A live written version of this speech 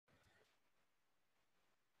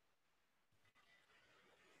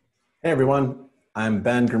Hey everyone, I'm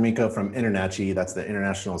Ben Gromyko from InterNACHI. That's the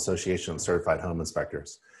International Association of Certified Home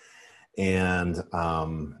Inspectors. And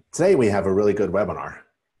today we have a really good webinar.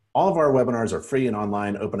 All of our webinars are free and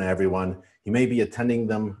online, open to everyone. You may be attending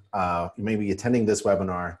them. You may be attending this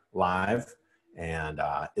webinar live, and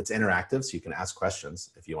it's interactive, so you can ask questions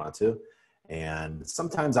if you want to. And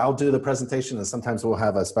sometimes I'll do the presentation, and sometimes we'll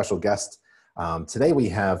have a special guest. Today we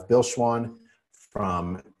have Bill Schwahn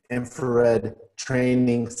from Infrared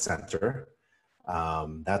Training Center.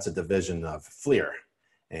 That's a division of FLIR.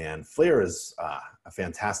 And FLIR is a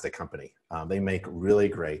fantastic company. They make really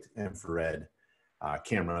great infrared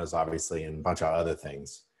cameras, obviously, and a bunch of other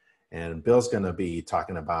things. And Bill's going to be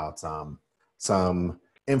talking about some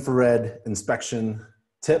infrared inspection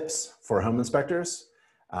tips for home inspectors.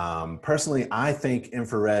 Personally, I think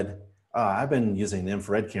infrared, I've been using the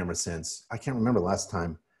infrared camera since, I can't remember the last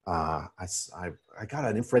time. I got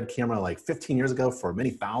an infrared camera like 15 years ago for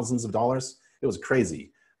many thousands of dollars. It was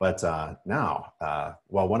crazy. But now,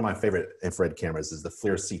 well, one of my favorite infrared cameras is the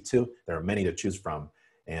FLIR C2. There are many to choose from.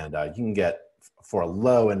 And you can get, for a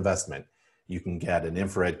low investment, you can get an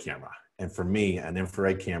infrared camera. And for me, an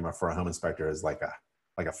infrared camera for a home inspector is like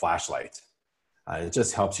a flashlight. It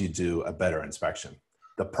just helps you do a better inspection.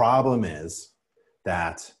 The problem is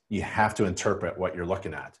that you have to interpret what you're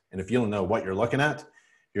looking at. And if you don't know what you're looking at,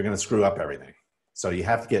 you're going to screw up everything. So you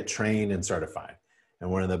have to get trained and certified. And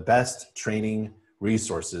one of the best training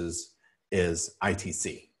resources is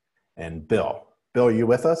ITC. And Bill, are you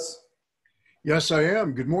with us? Yes, I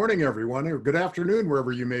am. Good morning, everyone, or good afternoon,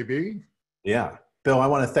 wherever you may be. Yeah. Bill, I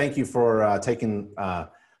want to thank you for taking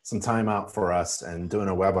some time out for us and doing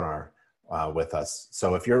a webinar with us.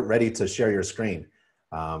 So if you're ready to share your screen,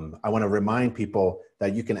 I want to remind people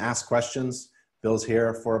that you can ask questions. Bill's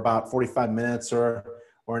here for about 45 minutes or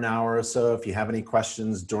an hour or so. If you have any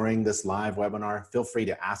questions during this live webinar, feel free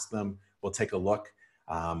to ask them. We'll take a look,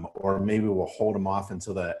 or maybe we'll hold them off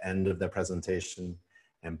until the end of the presentation.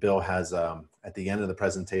 And Bill has, at the end of the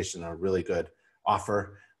presentation, a really good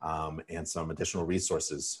offer and some additional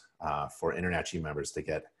resources for InterNACHI members to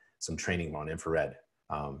get some training on infrared.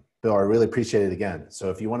 Bill, I really appreciate it again. So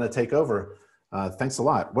if you want to take over, thanks a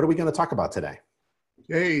lot. What are we going to talk about today?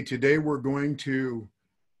 Hey, today we're going to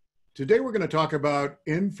talk about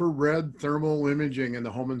infrared thermal imaging in the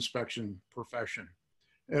home inspection profession.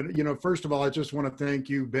 And, you know, first of all, I just want to thank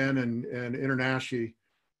you, Ben and InterNACHI,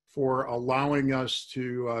 for allowing us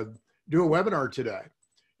to do a webinar today.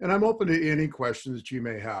 And I'm open to any questions that you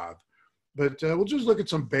may have. But we'll just look at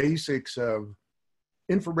some basics of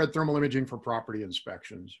infrared thermal imaging for property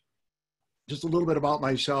inspections. Just a little bit about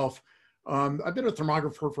myself. I've been a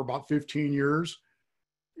thermographer for about 15 years.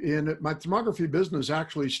 And my thermography business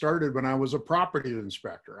actually started when I was a property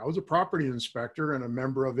inspector. I was a property inspector and a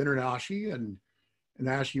member of InterNACHI and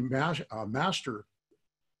NACHI master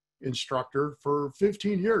instructor for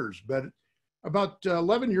 15 years. But about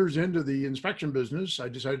 11 years into the inspection business, I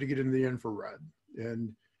decided to get into the infrared.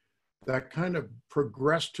 And that kind of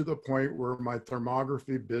progressed to the point where my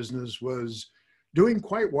thermography business was doing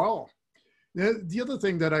quite well. The other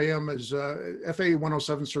thing that I am is FAA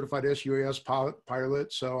 107 certified SUAS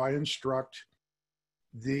pilot. So I instruct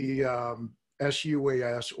the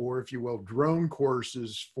SUAS, or if you will, drone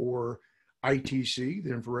courses for ITC,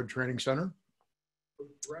 the Infrared Training Center.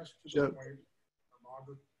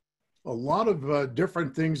 A lot of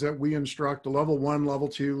different things that we instruct: level 1, level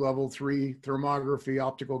 2, level 3, thermography,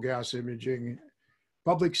 optical gas imaging,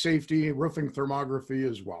 public safety, roofing thermography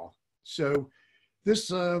as well. So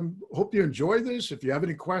this, hope you enjoy this. If you have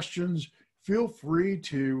any questions, feel free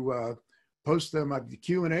to post them at the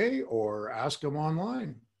Q&A or ask them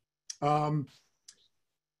online.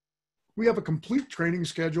 We have a complete training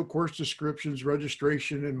schedule, course descriptions,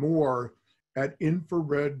 registration, and more at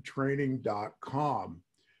infraredtraining.com.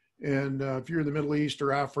 And if you're in the Middle East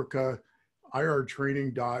or Africa,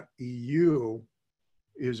 irtraining.eu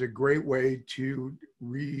is a great way to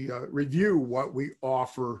review what we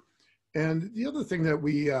offer. And the other thing that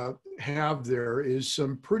we have there is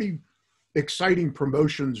some pretty exciting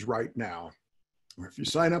promotions right now. If you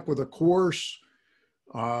sign up with a course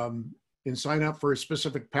and sign up for a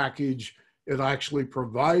specific package, it actually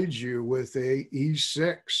provides you with a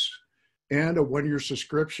E6 and a 1-year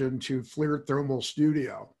subscription to FLIR Thermal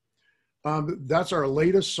Studio. That's our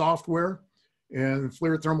latest software, and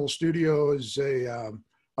FLIR Thermal Studio is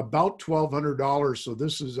about $1,200. So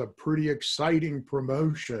this is a pretty exciting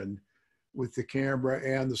promotion with the camera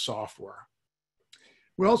and the software.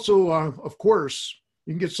 We also, of course,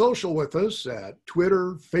 you can get social with us at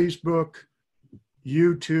Twitter, Facebook,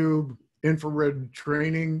 YouTube,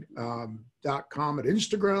 infraredtraining.com at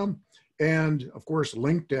Instagram, and of course,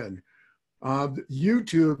 LinkedIn.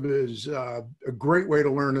 YouTube is a great way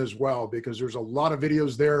to learn as well, because there's a lot of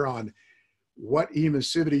videos there on what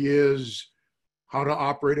emissivity is, how to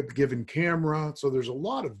operate a given camera. So there's a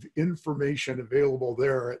lot of information available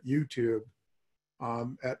there at YouTube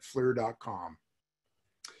at FLIR.com.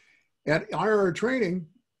 At IR Training,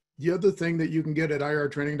 the other thing that you can get at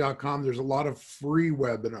IRtraining.com, there's a lot of free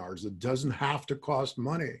webinars. It doesn't have to cost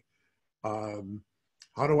money.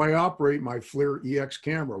 How do I operate my FLIR EX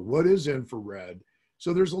camera? What is infrared?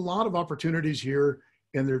 So there's a lot of opportunities here,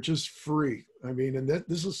 and they're just free. I mean, and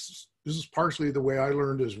this is partially the way I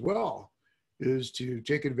learned as well, is to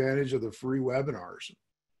take advantage of the free webinars.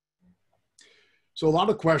 So a lot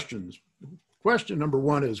of questions. Question number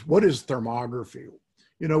one is, what is thermography?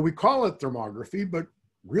 You know, we call it thermography, but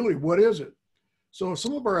really, what is it? So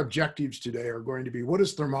some of our objectives today are going to be, what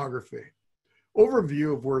is thermography?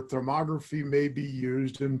 Overview of where thermography may be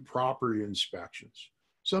used in property inspections,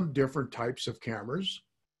 some different types of cameras,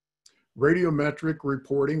 radiometric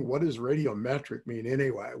reporting. What does radiometric mean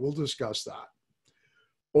anyway? We'll discuss that.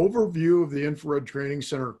 Overview of the Infrared Training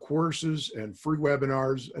Center courses and free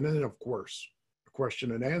webinars, and then of course,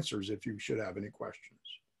 question and answers if you should have any questions.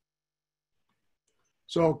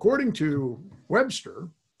 So according to Webster,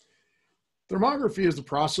 thermography is the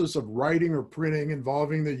process of writing or printing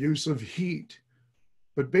involving the use of heat.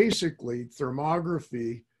 But basically,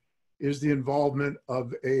 thermography is the involvement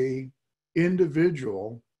of an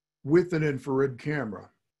individual with an infrared camera.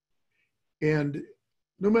 And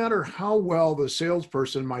no matter how well the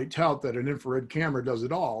salesperson might tout that an infrared camera does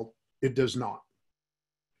it all, it does not.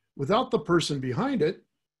 Without the person behind it,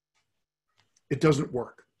 it doesn't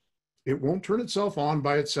work. It won't turn itself on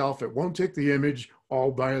by itself. It won't take the image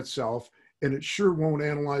all by itself, and it sure won't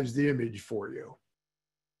analyze the image for you.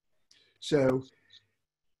 So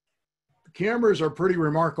the cameras are pretty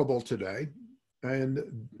remarkable today.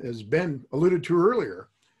 And as Ben alluded to earlier,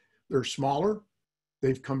 they're smaller.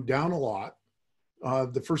 They've come down a lot.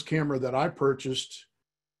 The first camera that I purchased,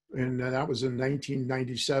 and that was in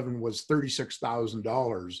 1997, was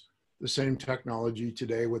 $36,000. The same technology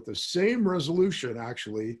today with the same resolution,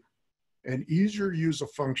 actually, and easier use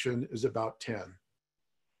of function is about 10.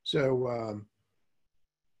 So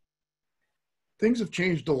things have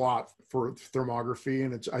changed a lot for thermography,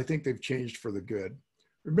 and I think they've changed for the good.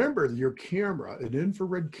 Remember, your camera, an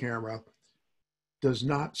infrared camera, does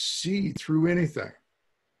not see through anything.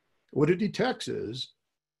 What it detects is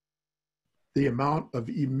the amount of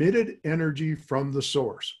emitted energy from the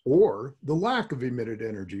source, or the lack of emitted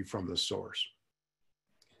energy from the source.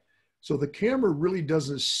 So the camera really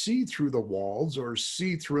doesn't see through the walls or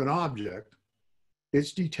see through an object.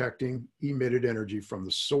 It's detecting emitted energy from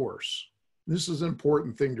the source. This is an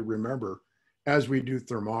important thing to remember as we do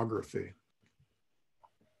thermography.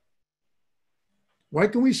 Why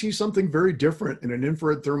can we see something very different in an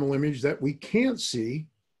infrared thermal image that we can't see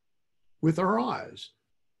with our eyes?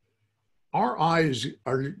 Our eyes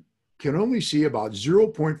can only see about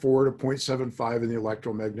 0.4 to 0.75 in the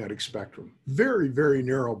electromagnetic spectrum. Very, very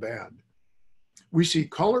narrow band. We see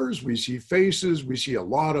colors, we see faces, we see a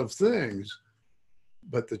lot of things,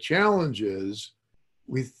 but the challenge is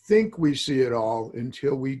we think we see it all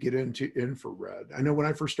until we get into infrared. I know when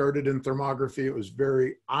I first started in thermography, it was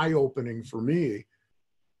very eye-opening for me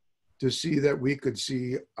to see that we could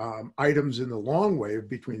see items in the long wave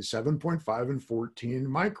between 7.5 and 14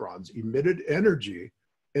 microns, emitted energy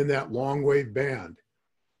in that long wave band.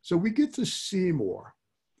 So we get to see more.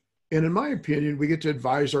 And in my opinion, we get to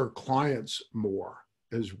advise our clients more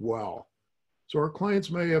as well. So our clients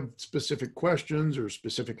may have specific questions or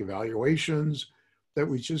specific evaluations that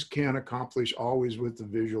we just can't accomplish always with the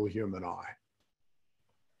visual human eye.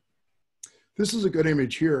 This is a good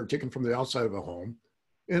image here taken from the outside of a home.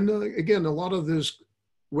 And again, a lot of this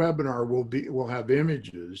webinar will have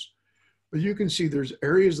images, but you can see there's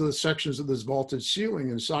areas of the sections of this vaulted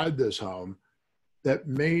ceiling inside this home that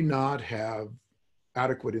may not have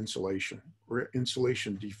adequate insulation or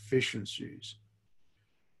insulation deficiencies.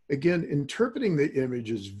 Again, interpreting the image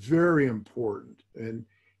is very important, and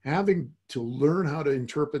having to learn how to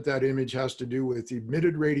interpret that image has to do with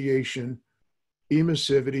emitted radiation,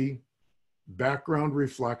 emissivity, background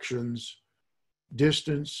reflections,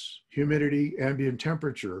 distance, humidity, ambient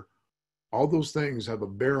temperature. All those things have a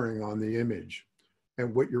bearing on the image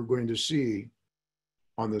and what you're going to see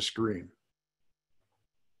on the screen.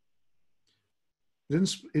 Then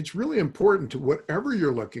it's really important to whatever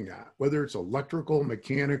you're looking at, whether it's electrical,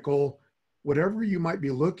 mechanical, whatever you might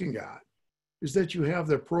be looking at, is that you have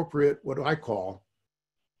the appropriate, what I call,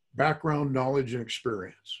 background knowledge and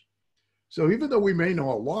experience. So even though we may know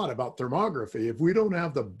a lot about thermography, if we don't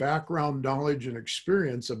have the background knowledge and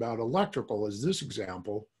experience about electrical, as this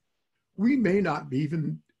example, we may not be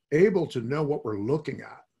even able to know what we're looking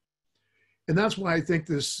at. And that's why I think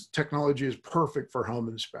this technology is perfect for home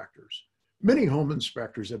inspectors. Many home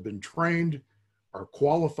inspectors have been trained, are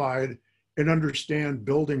qualified, and understand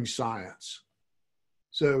building science.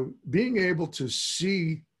 So being able to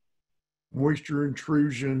see moisture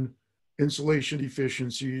intrusion, insulation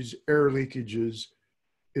deficiencies, air leakages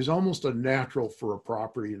is almost a natural for a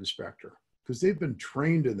property inspector because they've been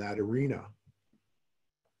trained in that arena.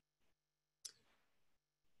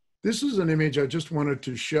 This is an image I just wanted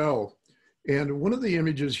to show. And one of the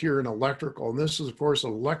images here in electrical, and this is of course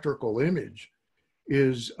an electrical image,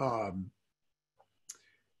 is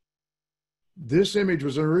this image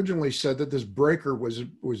was originally said that this breaker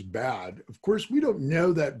was bad. Of course, we don't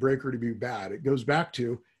know that breaker to be bad. It goes back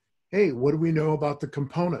to, hey, what do we know about the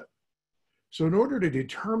component? So in order to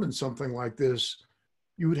determine something like this,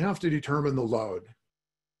 you would have to determine the load.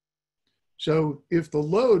 So if the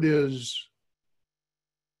load is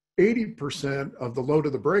 80% of the load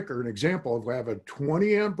of the breaker, an example, if I have a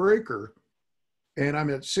 20 amp breaker and I'm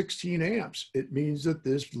at 16 amps, it means that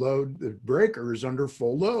this load, the breaker is under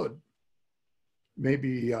full load.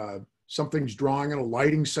 Maybe something's drawing in a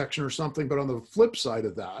lighting section or something, but on the flip side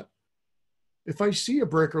of that, if I see a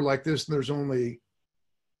breaker like this and there's only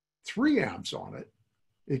 3 amps on it,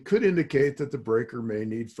 it could indicate that the breaker may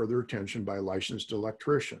need further attention by a licensed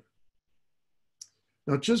electrician.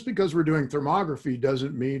 Now, just because we're doing thermography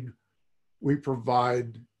doesn't mean we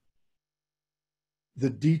provide the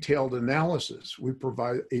detailed analysis. We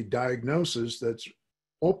provide a diagnosis that's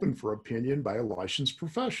open for opinion by a licensed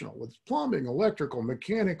professional with plumbing, electrical,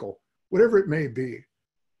 mechanical, whatever it may be.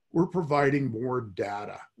 We're providing more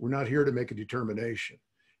data. We're not here to make a determination.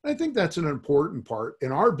 And I think that's an important part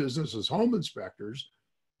in our business as home inspectors.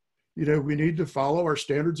 You know, we need to follow our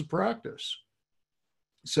standards of practice.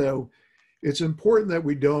 So it's important that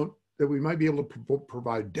we might be able to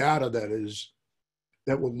provide data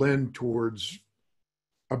that will lend towards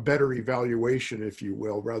a better evaluation, if you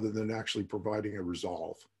will, rather than actually providing a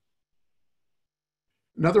resolve.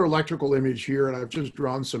 Another electrical image here, and I've just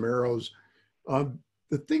drawn some arrows.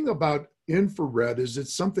 The thing about infrared is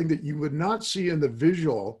it's something that you would not see in the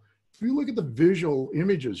visual. If you look at the visual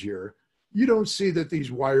images here, you don't see that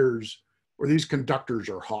these wires or these conductors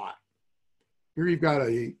are hot. Here you've got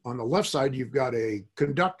on the left side, you've got a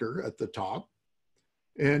conductor at the top.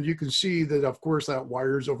 And you can see that, of course, that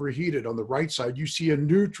wire is overheated. On the right side, you see a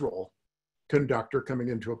neutral conductor coming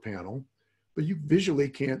into a panel, but you visually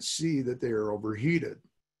can't see that they are overheated.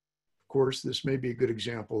 Of course, this may be a good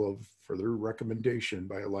example of further recommendation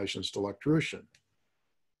by a licensed electrician.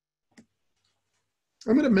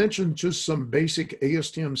 I'm going to mention just some basic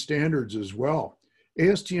ASTM standards as well.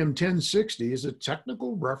 ASTM 1060 is a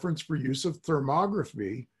technical reference for use of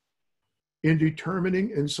thermography in determining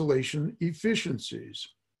insulation efficiencies.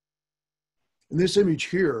 In this image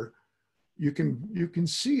here, you can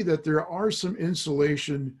see that there are some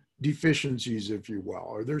insulation deficiencies, if you will,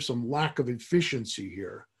 or there's some lack of efficiency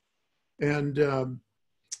here. And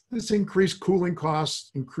this increased cooling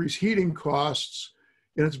costs, increased heating costs,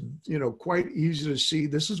 and it's quite easy to see.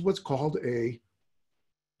 This is what's called a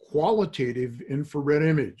qualitative infrared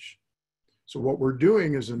image. So what we're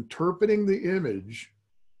doing is interpreting the image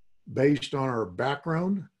based on our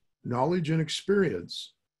background, knowledge, and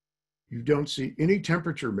experience. You don't see any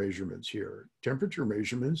temperature measurements here. Temperature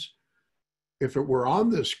measurements, if it were on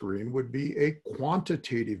this screen, would be a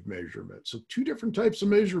quantitative measurement. So two different types of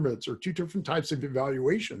measurements, or two different types of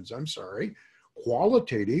evaluations, I'm sorry,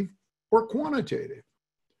 qualitative or quantitative.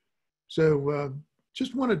 So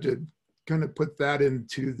just wanted to kind of put that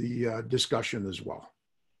into the discussion as well.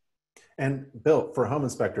 And Bill, for home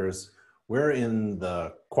inspectors, we're in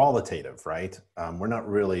the qualitative, right? We're not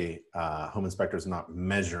really, home inspectors are not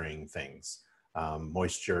measuring things,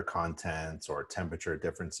 moisture content or temperature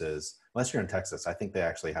differences. Unless you're in Texas, I think they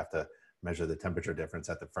actually have to measure the temperature difference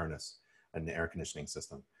at the furnace and the air conditioning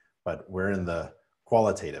system. But we're in the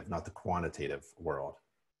qualitative, not the quantitative world,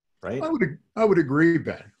 right? I would agree,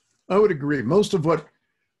 Ben. I would agree. Most of what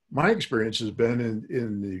my experience has been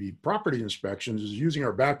in the property inspections is using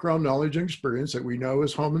our background knowledge and experience that we know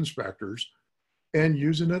as home inspectors and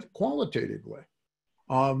using it qualitatively.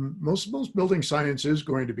 Most building science is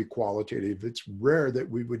going to be qualitative. It's rare that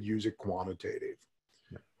we would use it quantitative.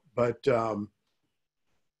 Yeah. But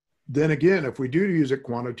then again, if we do use it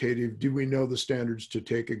quantitative, do we know the standards to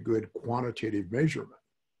take a good quantitative measurement?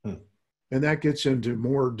 And that gets into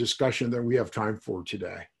more discussion than we have time for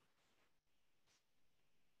today.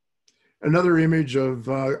 Another image of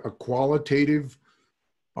a qualitative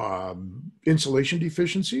insulation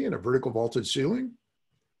deficiency in a vertical vaulted ceiling.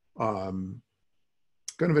 Kind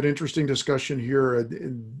of an interesting discussion here.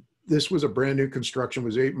 This was a brand new construction,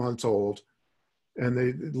 was 8 months old, and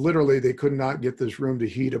they could not get this room to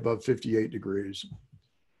heat above 58 degrees,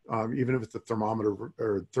 even if the thermometer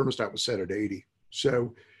or thermostat was set at 80.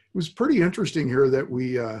 So it was pretty interesting here that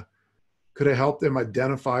we could have helped them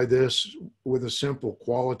identify this with a simple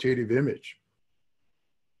qualitative image.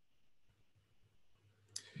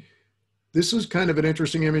 This is kind of an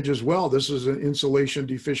interesting image as well. This is an insulation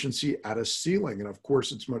deficiency at a ceiling. And of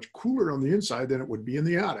course, it's much cooler on the inside than it would be in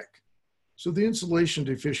the attic. So the insulation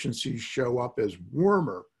deficiencies show up as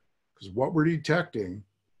warmer because what we're detecting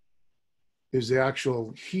is the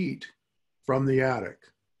actual heat from the attic.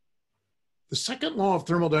 The second law of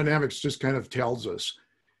thermodynamics just kind of tells us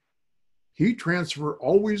heat transfer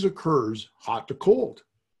always occurs hot to cold.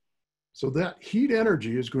 So that heat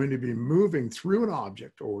energy is going to be moving through an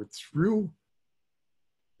object or through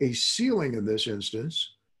a ceiling in this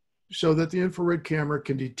instance, so that the infrared camera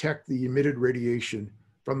can detect the emitted radiation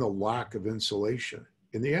from the lack of insulation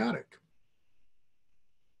in the attic.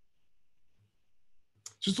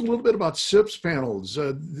 Just a little bit about SIPS panels.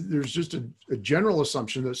 There's just a general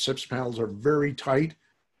assumption that SIPS panels are very tight,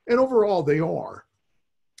 and overall they are.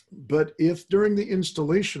 But if during the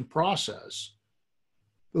installation process,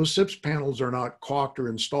 those SIPS panels are not caulked or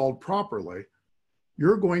installed properly,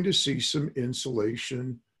 you're going to see some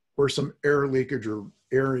insulation or some air leakage or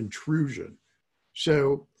air intrusion.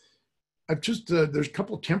 So I've just, there's a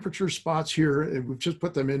couple of temperature spots here, and we've just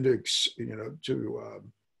put them into, to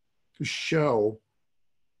show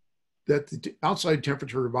that the outside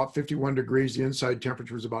temperature is about 51 degrees, the inside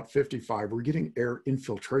temperature is about 55. We're getting air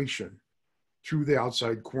infiltration through the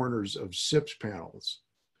outside corners of SIPS panels.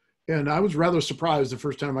 And I was rather surprised the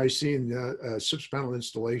first time I seen the SIPS panel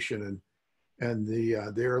installation and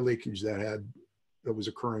the air leakage that was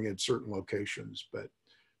occurring at certain locations. But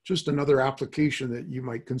just another application that you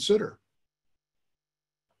might consider.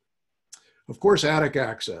 Of course, attic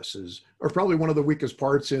accesses are probably one of the weakest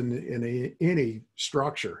parts in any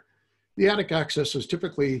structure. The attic accesses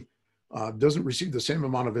typically doesn't receive the same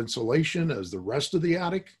amount of insulation as the rest of the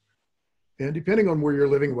attic. And depending on where you're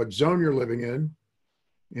living, what zone you're living in,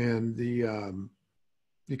 and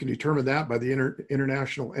you can determine that by the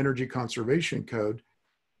International Energy Conservation Code,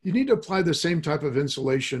 you need to apply the same type of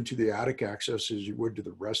insulation to the attic access as you would to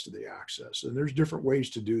the rest of the access. And there's different ways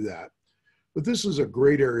to do that. But this is a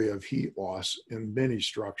great area of heat loss in many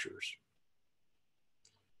structures.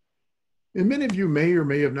 And many of you may or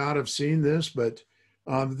may have not have seen this, but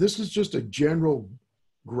this is just a general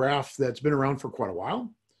graph that's been around for quite a while.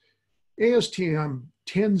 ASTM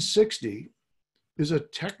 1060 is a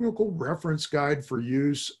technical reference guide for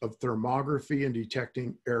use of thermography in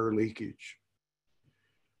detecting air leakage.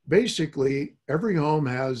 Basically, every home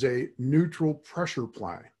has a neutral pressure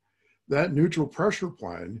plane. That neutral pressure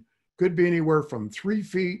plane could be anywhere from 3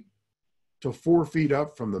 feet to 4 feet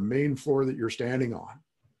up from the main floor that you're standing on.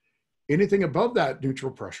 Anything above that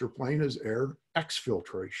neutral pressure plane is air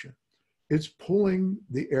exfiltration. It's pulling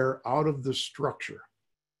the air out of the structure.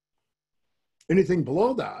 Anything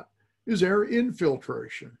below that is air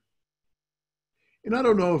infiltration. And I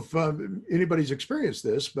don't know if anybody's experienced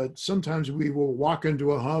this, but sometimes we will walk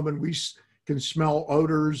into a home and we can smell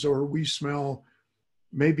odors, or we smell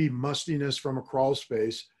maybe mustiness from a crawl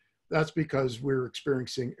space. That's because we're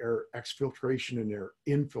experiencing air exfiltration and air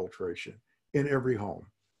infiltration in every home.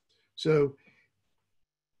 So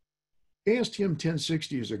ASTM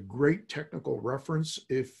 1060 is a great technical reference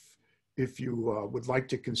if you would like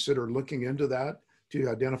to consider looking into that to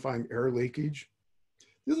identifying air leakage.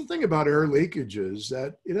 The other thing about air leakage is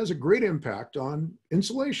that it has a great impact on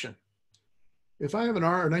insulation. If I have an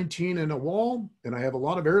R19 in a wall and I have a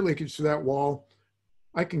lot of air leakage to that wall,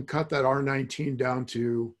 I can cut that R19 down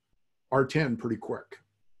to R10 pretty quick.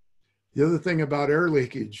 The other thing about air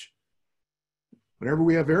leakage, whenever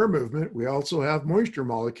we have air movement, we also have moisture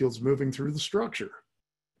molecules moving through the structure.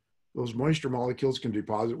 Those moisture molecules can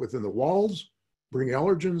deposit within the walls, bring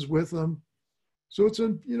allergens with them. So it's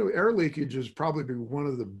air leakage is probably one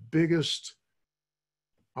of the biggest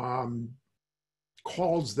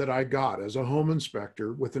calls that I got as a home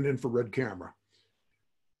inspector with an infrared camera.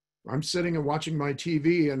 I'm sitting and watching my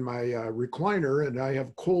TV in my recliner, and I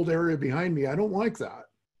have cold area behind me. I don't like that.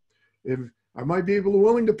 If I might be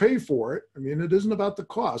willing to pay for it. I mean, it isn't about the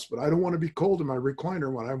cost, but I don't want to be cold in my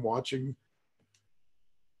recliner when I'm watching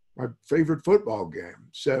my favorite football game.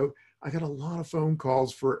 So I got a lot of phone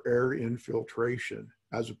calls for air infiltration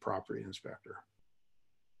as a property inspector.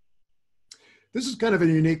 This is kind of a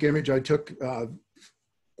unique image I took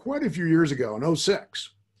quite a few years ago in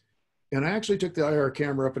 '06. And I actually took the IR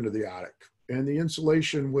camera up into the attic, and the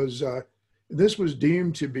insulation was, this was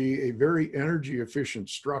deemed to be a very energy efficient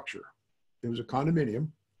structure. It was a condominium.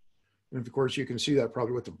 And of course, you can see that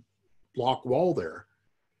probably with the block wall there.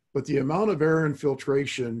 But the amount of air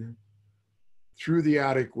infiltration through the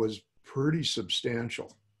attic was pretty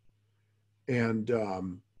substantial. And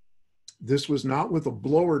this was not with a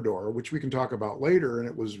blower door, which we can talk about later, and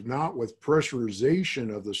it was not with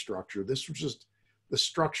pressurization of the structure. This was just the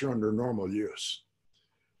structure under normal use.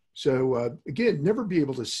 So again, never be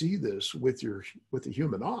able to see this with the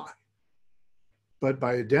human eye, but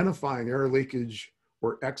by identifying air leakage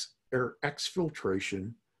or air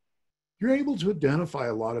exfiltration, you're able to identify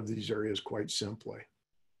a lot of these areas quite simply.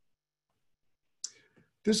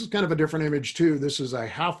 This is kind of a different image too. This is a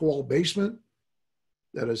half wall basement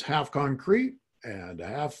that is half concrete and a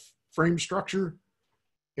half frame structure,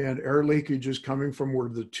 and air leakage is coming from where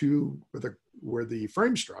the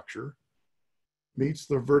frame structure meets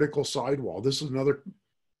the vertical sidewall. This is another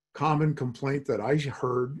common complaint that I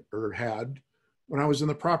heard or had when I was in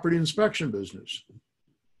the property inspection business,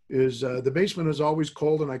 is the basement is always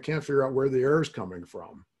cold and I can't figure out where the air is coming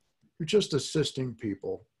from. You're just assisting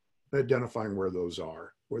people in identifying where those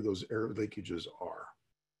air leakages are.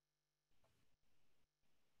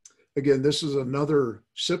 Again, this is another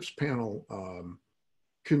SIPS panel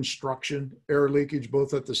construction, air leakage,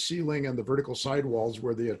 both at the ceiling and the vertical sidewalls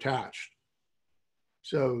where they attached.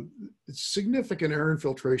 So significant air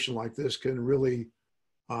infiltration like this can really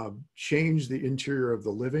change the interior of the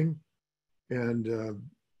living and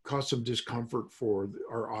cause some discomfort for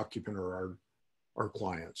our occupant or our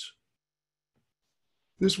clients.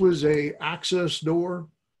 This was a access door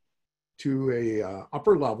to a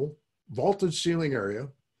upper level vaulted ceiling area.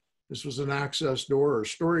 This was an access door or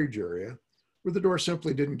storage area where the door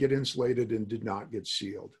simply didn't get insulated and did not get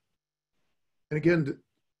sealed. And again,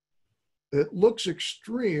 it looks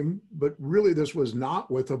extreme, but really this was not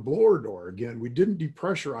with a blower door. Again, we didn't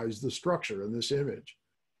depressurize the structure in this image.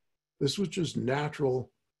 This was just natural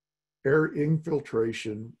air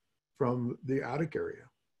infiltration from the attic area.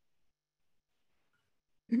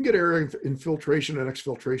 You can get air infiltration and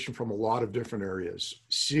exfiltration from a lot of different areas.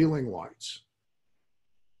 Ceiling lights,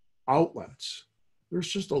 outlets. There's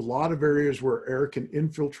just a lot of areas where air can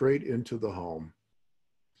infiltrate into the home.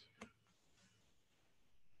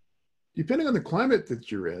 Depending on the climate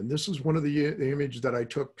that you're in, this is one of the images that I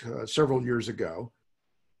took several years ago,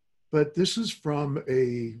 but this is from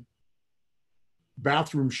a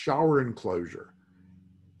bathroom shower enclosure.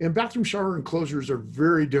 And bathroom shower enclosures are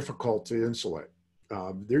very difficult to insulate.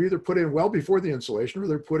 They're either put in well before the insulation or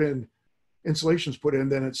they're put in, insulation's put in,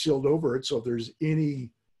 then it's sealed over it. So if there's any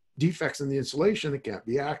defects in the insulation, it can't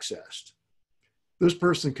be accessed. This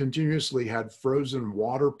person continuously had frozen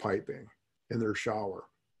water piping in their shower.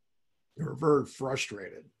 They were very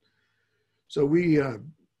frustrated. So we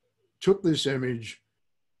took this image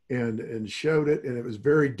and showed it, and it was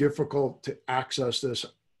very difficult to access this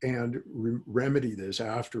and remedy this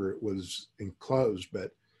after it was enclosed.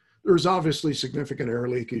 But there was obviously significant air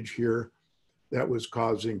leakage here that was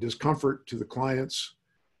causing discomfort to the clients.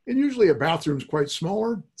 And usually a bathroom is quite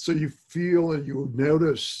smaller, so you feel and you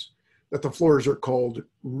notice that the floors are cold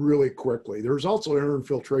really quickly. There's also air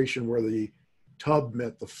infiltration where the tub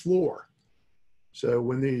met the floor. So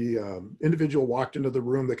when the individual walked into the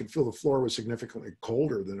room, they could feel the floor was significantly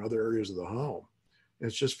colder than other areas of the home. And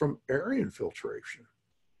it's just from air infiltration.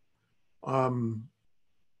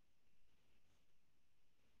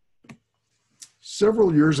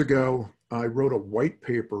 Several years ago, I wrote a white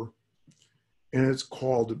paper, and it's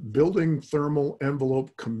called Building Thermal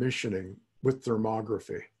Envelope Commissioning with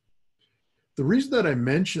Thermography. The reason that I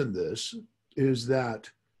mention this is that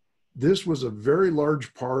this was a very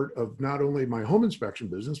large part of not only my home inspection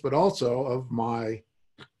business, but also of my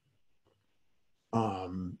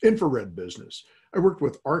infrared business. I worked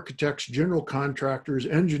with architects, general contractors,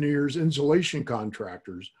 engineers, insulation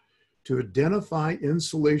contractors to identify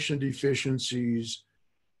insulation deficiencies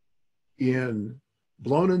in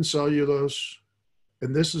blown-in cellulose,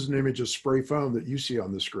 and this is an image of spray foam that you see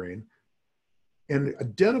on the screen, and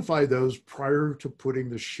identify those prior to putting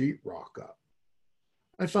the sheetrock up.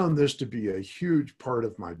 I found this to be a huge part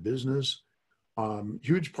of my business.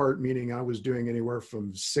 Huge part meaning I was doing anywhere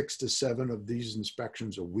from 6 to 7 of these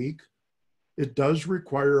inspections a week. It does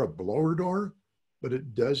require a blower door, but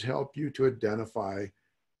it does help you to identify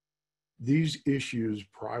these issues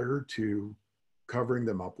prior to covering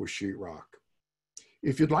them up with sheetrock.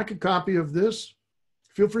 If you'd like a copy of this,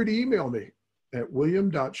 feel free to email me. at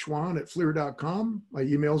william.schwahn@fleer.com. My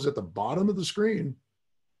email's at the bottom of the screen.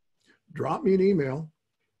 Drop me an email,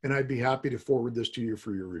 and I'd be happy to forward this to you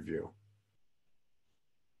for your review.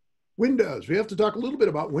 Windows. We have to talk a little bit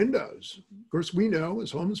about windows. Of course, we know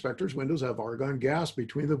as home inspectors, windows have argon gas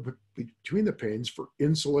between the panes for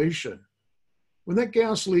insulation. When that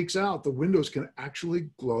gas leaks out, the windows can actually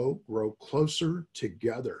grow closer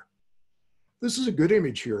together. This is a good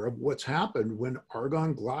image here of what's happened when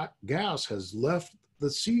argon gas has left the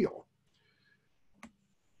seal.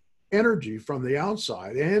 Energy from the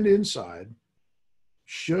outside and inside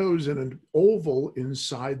shows in an oval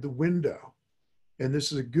inside the window. And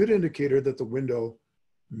this is a good indicator that the window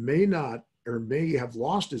may not or may have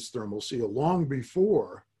lost its thermal seal long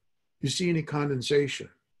before you see any condensation.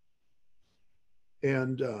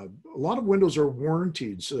 And a lot of windows are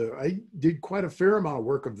warranted. So I did quite a fair amount of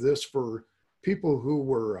work of this for people who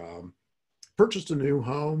were purchased a new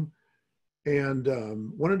home and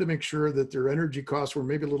wanted to make sure that their energy costs were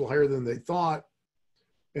maybe a little higher than they thought.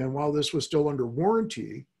 And while this was still under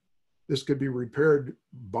warranty, this could be repaired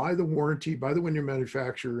by the warranty, by the window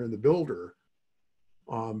manufacturer and the builder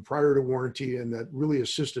prior to warranty, and that really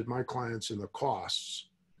assisted my clients in the costs.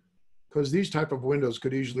 Because these type of windows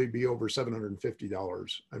could easily be over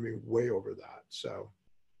 $750. I mean, way over that. So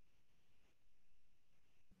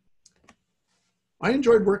I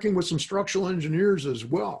enjoyed working with some structural engineers as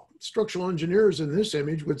well. Structural engineers in this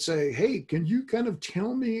image would say, hey, can you kind of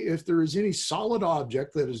tell me if there is any solid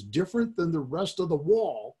object that is different than the rest of the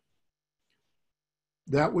wall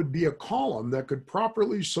that would be a column that could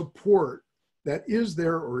properly support that is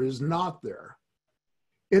there or is not there.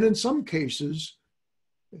 And in some cases,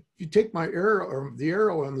 if you take my arrow or the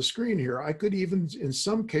arrow on the screen here, I could even, in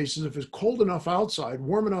some cases, if it's cold enough outside,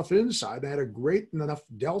 warm enough inside, I had a great enough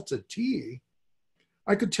delta T,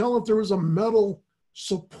 I could tell if there was a metal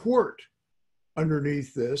support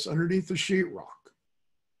underneath this, underneath the sheetrock.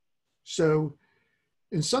 So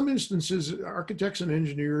in some instances, architects and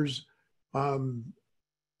engineers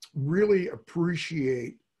really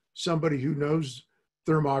appreciate somebody who knows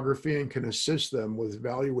thermography and can assist them with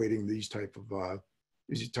evaluating these type of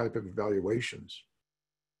evaluations.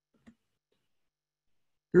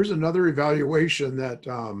 Here's another evaluation that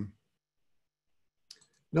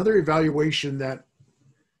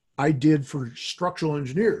I did for structural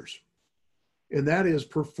engineers, and that is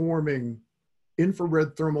performing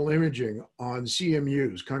infrared thermal imaging on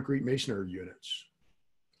CMUs, concrete masonry units.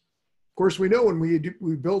 Of course, we know when we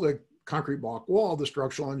build a concrete block wall, the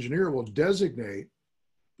structural engineer will designate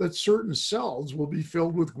that certain cells will be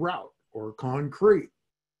filled with grout or concrete.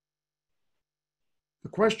 The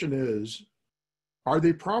question is, are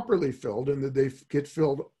they properly filled, and did they get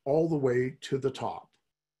filled all the way to the top?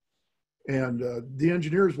 And the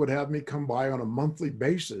engineers would have me come by on a monthly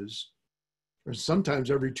basis, or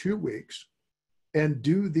sometimes every 2 weeks, and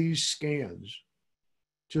do these scans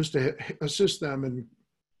just to assist them in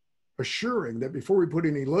assuring that before we put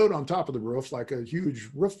any load on top of the roof, like a huge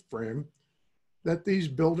roof frame, that these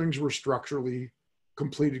buildings were structurally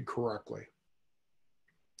completed correctly.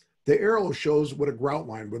 The arrow shows what a grout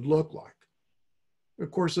line would look like.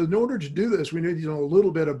 Of course, in order to do this, we need to know a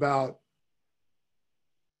little bit about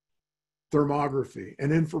thermography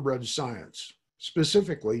and infrared science,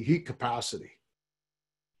 specifically heat capacity.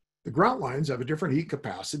 The grout lines have a different heat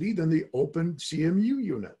capacity than the open CMU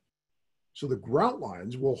unit. So the grout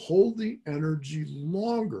lines will hold the energy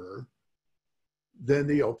longer than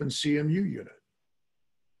the open CMU unit.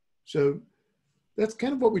 So that's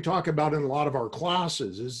kind of what we talk about in a lot of our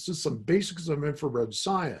classes, is just some basics of infrared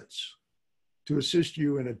science to assist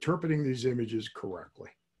you in interpreting these images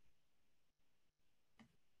correctly.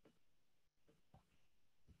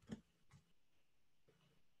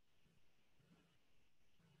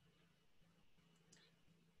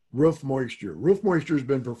 Roof moisture. Roof moisture has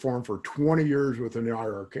been performed for 20 years with an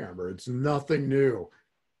IR camera. It's nothing new.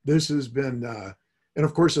 This has been, and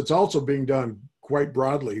of course, it's also being done quite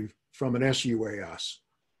broadly from an SUAS.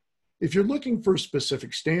 If you're looking for a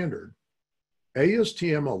specific standard,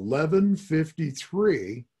 ASTM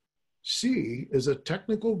 1153C is a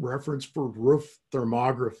technical reference for roof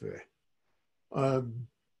thermography.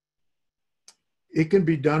 It can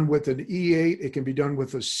be done with an E8, it can be done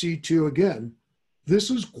with a C2. Again,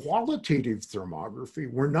 this is qualitative thermography.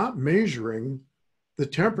 We're not measuring the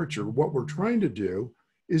temperature. What we're trying to do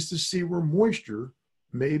is to see where moisture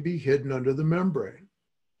may be hidden under the membrane.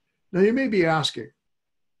 Now you may be asking,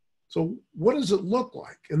 so what does it look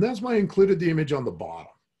like? And that's why I included the image on the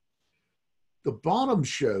bottom. The bottom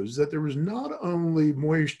shows that there was not only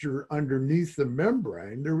moisture underneath the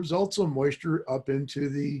membrane, there was also moisture up into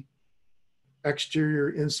the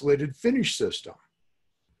exterior insulated finish system.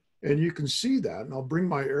 And you can see that, and I'll bring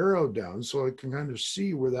my arrow down so I can kind of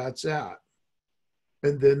see where that's at.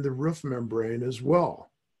 And then the roof membrane as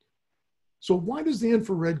well. So why does the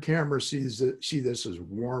infrared camera see this as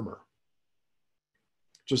warmer?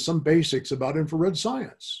 Just some basics about infrared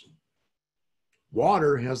science.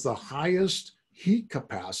 Water has the highest heat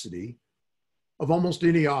capacity of almost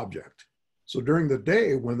any object. So during the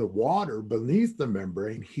day, when the water beneath the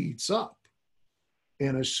membrane heats up,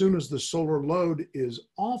 and as soon as the solar load is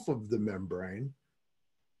off of the membrane,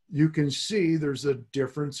 you can see there's a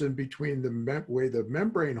difference in between the way the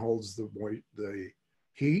membrane holds the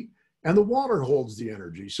heat and the water holds the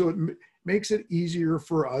energy. So it makes it easier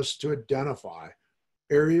for us to identify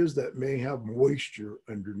areas that may have moisture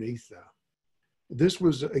underneath them. This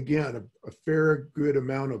was, again, a fair good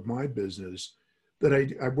amount of my business that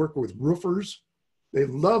I work with roofers. They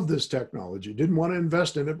love this technology, didn't want to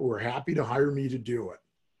invest in it, but were happy to hire me to do it.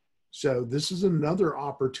 So this is another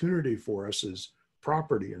opportunity for us as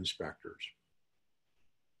property inspectors.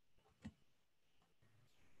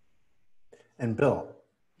 And Bill.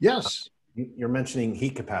 Yes. You're mentioning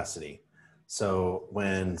heat capacity. So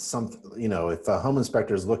when if a home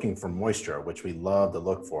inspector is looking for moisture, which we love to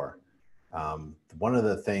look for, one of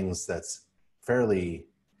the things that's fairly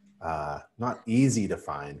not easy to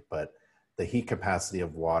find, but the heat capacity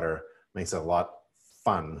of water makes it a lot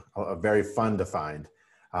very fun to find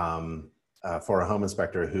for a home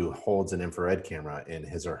inspector who holds an infrared camera in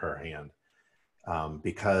his or her hand.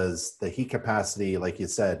 Because the heat capacity, like you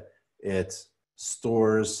said, it's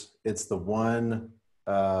the one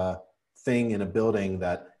thing in a building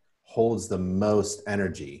that holds the most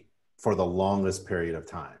energy for the longest period of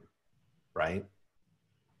time, right?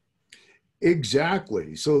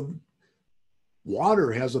 Exactly. So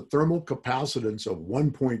water has a thermal capacitance of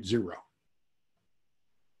 1.0,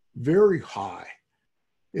 very high.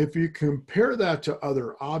 If you compare that to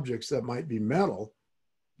other objects that might be metal,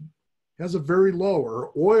 it has a very low,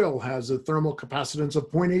 or oil has a thermal capacitance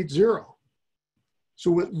of 0.80.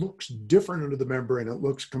 So it looks different under the membrane. It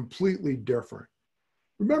looks completely different.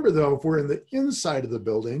 Remember though, if we're in the inside of the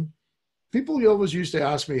building, people always used to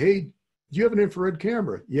ask me, hey, do you have an infrared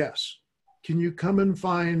camera? Yes. Can you come and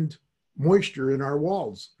find moisture in our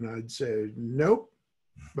walls? And I'd say, nope,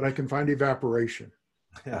 but I can find evaporation.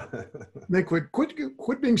 Yeah. They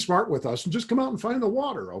quit being smart with us and just come out and find the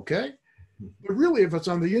water, okay? But really, if it's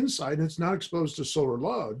on the inside and it's not exposed to solar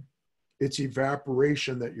load, it's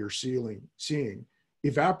evaporation that you're seeing.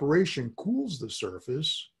 Evaporation cools the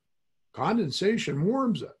surface, condensation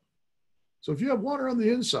warms it. So if you have water on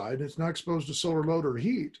the inside and it's not exposed to solar load or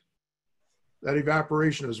heat, that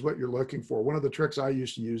evaporation is what you're looking for. One of the tricks I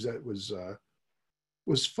used to use that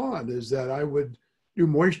was fun is that I would do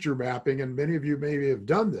moisture mapping, and many of you maybe have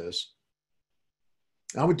done this.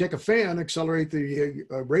 I would take a fan, accelerate the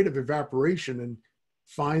rate of evaporation, and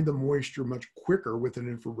find the moisture much quicker with an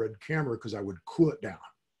infrared camera because I would cool it down.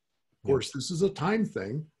 Of course, this is a time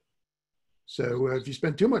thing. So if you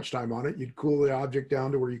spend too much time on it, you'd cool the object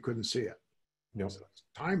down to where you couldn't see it. Yep. So it's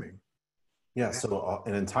timing. Yeah, so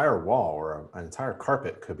an entire wall or an entire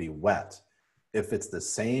carpet could be wet. If it's the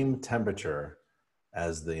same temperature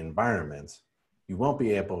as the environment, you won't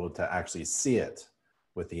be able to actually see it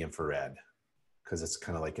with the infrared because it's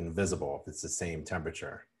kind of like invisible if it's the same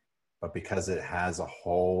temperature. But because it has a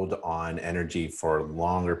hold on energy for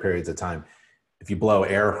longer periods of time, if you blow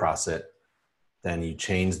air across it, then you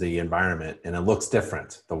change the environment and it looks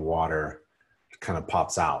different. The water kind of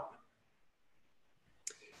pops out.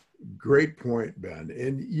 Great point, Ben.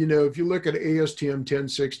 And you know, if you look at ASTM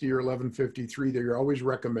 1060 or 1153, they always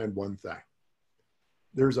recommend one thing.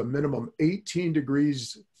 There's a minimum 18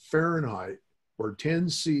 degrees Fahrenheit or 10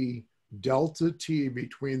 C delta T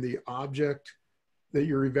between the object that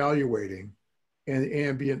you're evaluating and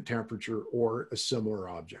ambient temperature or a similar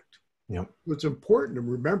object. Yep. It's important to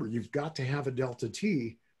remember, you've got to have a delta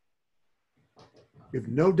T. If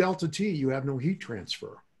no delta T, you have no heat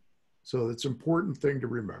transfer. So it's an important thing to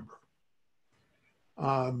remember.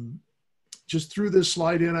 Just threw this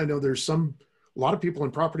slide in. I know there's a lot of people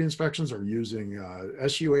in property inspections are using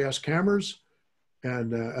SUAS cameras.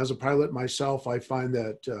 And as a pilot myself, I find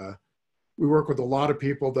that we work with a lot of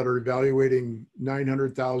people that are evaluating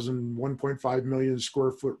 900,000, 1.5 million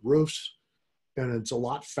square foot roofs. And it's a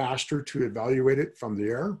lot faster to evaluate it from the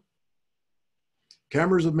air.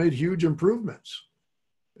 Cameras have made huge improvements.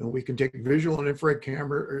 And we can take visual and infrared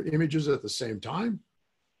camera images at the same time.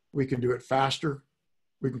 We can do it faster.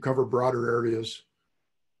 We can cover broader areas.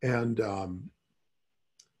 And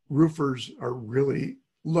roofers are really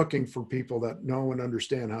looking for people that know and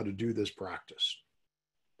understand how to do this practice.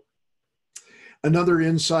 Another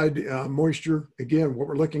inside moisture, again, what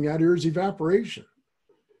we're looking at here is evaporation.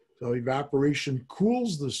 So evaporation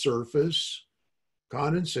cools the surface,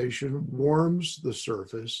 condensation warms the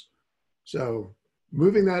surface. So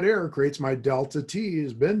moving that air creates my delta T,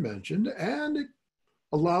 has been mentioned, and it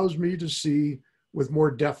allows me to see with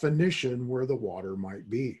more definition where the water might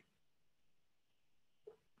be.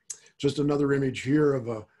 Just another image here of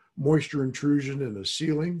a moisture intrusion in a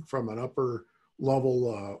ceiling from an upper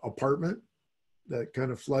level apartment that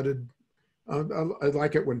kind of flooded. I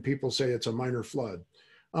like it when people say it's a minor flood.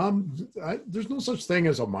 There's no such thing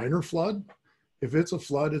as a minor flood. If it's a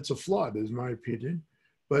flood, it's a flood, is my opinion.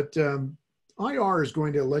 But IR is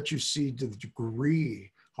going to let you see to the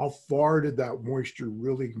degree how far did that moisture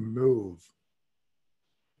really move.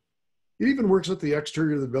 It even works at the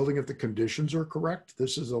exterior of the building if the conditions are correct.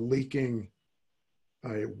 This is a leaking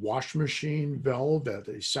wash machine valve at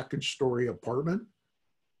a second-story apartment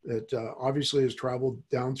that obviously has traveled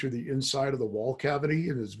down through the inside of the wall cavity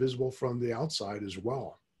and is visible from the outside as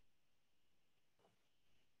well.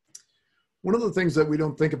 One of the things that we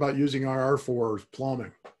don't think about using IR for is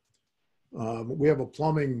plumbing. We have a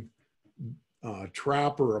plumbing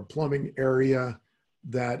trap or a plumbing area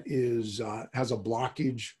that is has a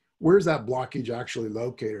blockage. Where's that blockage actually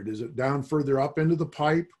located? Is it down further up into the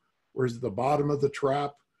pipe, or is it the bottom of the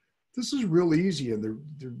trap? This is real easy, and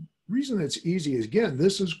the reason it's easy is, again,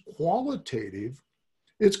 this is qualitative.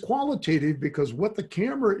 It's qualitative because what the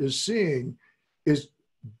camera is seeing is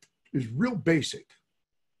real basic.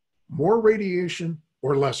 More radiation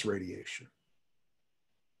or less radiation.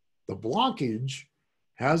 The blockage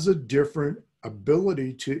has a different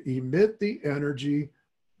ability to emit the energy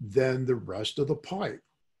than the rest of the pipe.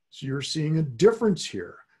 So you're seeing a difference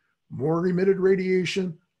here. More emitted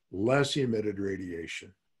radiation, less emitted radiation.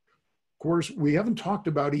 Of course, we haven't talked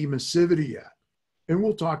about emissivity yet, and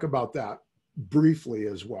we'll talk about that briefly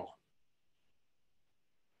as well.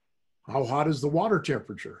 How hot is the water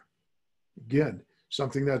temperature? Again,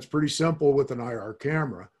 something that's pretty simple with an IR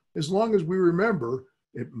camera, as long as we remember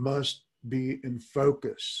it must be in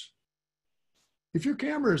focus. If your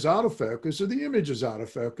camera is out of focus or the image is out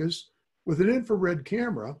of focus, with an infrared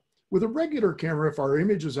camera, with a regular camera, if our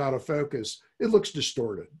image is out of focus, it looks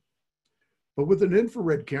distorted. But with an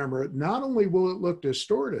infrared camera, not only will it look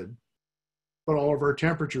distorted, but all of our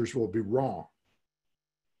temperatures will be wrong.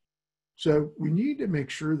 So we need to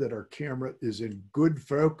make sure that our camera is in good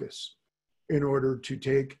focus in order to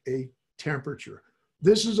take a temperature.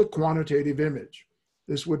 This is a quantitative image.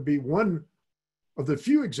 This would be one of the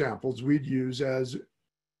few examples we'd use as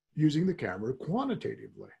using the camera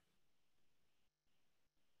quantitatively.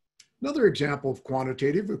 Another example of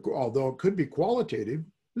quantitative, although it could be qualitative,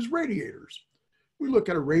 is radiators. We look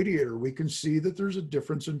at a radiator, we can see that there's a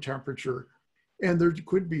difference in temperature, and there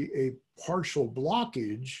could be a partial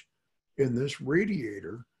blockage in this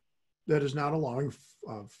radiator that is not allowing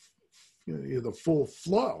the full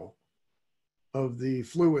flow of the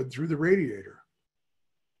fluid through the radiator.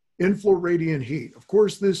 Inflow radiant heat. Of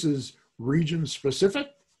course, this is region specific,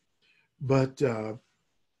 but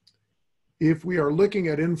if we are looking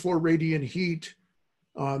at inflow radiant heat,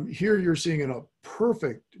 here you're seeing a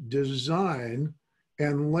perfect design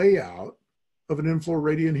and layout of an inflow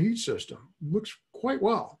radiant heat system. Looks quite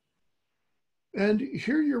well. And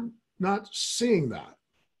here you're not seeing that.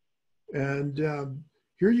 And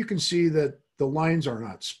here you can see that the lines are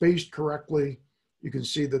not spaced correctly. You can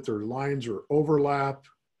see that their lines are overlapped.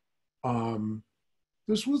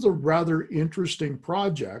 This was a rather interesting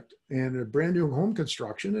project and a brand new home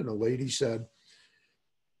construction. And a lady said,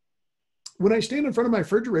 when I stand in front of my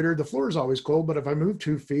refrigerator, the floor is always cold, but if I move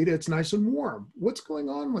 2 feet, it's nice and warm. What's going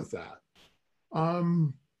on with that?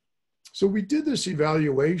 So we did this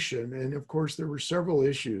evaluation, and of course there were several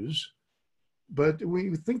issues, but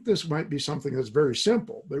we think this might be something that's very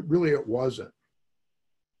simple, but really it wasn't.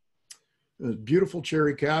 The beautiful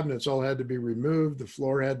cherry cabinets all had to be removed. The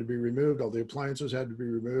floor had to be removed. All the appliances had to be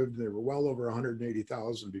removed. They were well over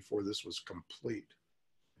 180,000 before this was complete,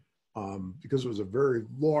 because it was a very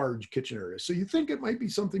large kitchen area. So you think it might be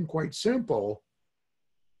something quite simple,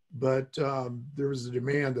 but there was a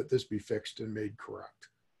demand that this be fixed and made correct.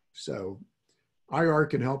 So IR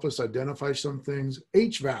can help us identify some things.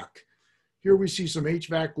 HVAC. Here we see some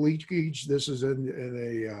HVAC leakage. This is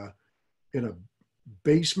in a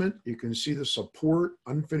basement. You can see the support,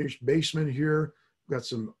 unfinished basement here. We've got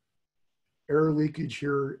some air leakage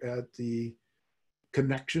here at the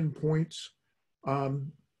connection points.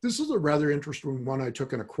 This is a rather interesting one I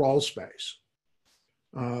took in a crawl space.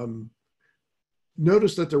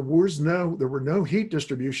 Notice that there were no heat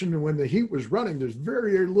distribution, and when the heat was running, there's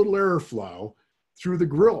very little airflow through the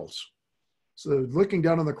grills. So looking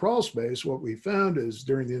down on the crawl space, what we found is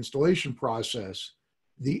during the installation process,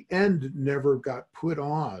 the end never got put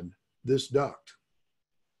on this duct.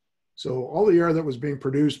 So all the air that was being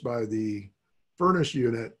produced by the furnace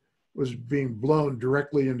unit was being blown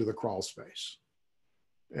directly into the crawl space.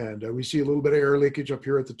 And we see a little bit of air leakage up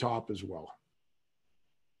here at the top as well.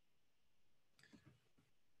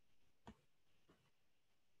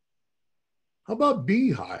 How about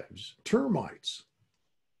beehives, termites?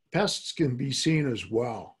 Pests can be seen as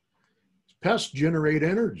well. Pests generate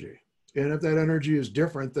energy. And if that energy is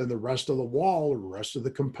different than the rest of the wall or the rest of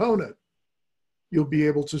the component, you'll be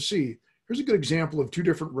able to see. Here's a good example of two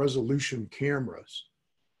different resolution cameras.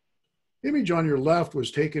 Image on your left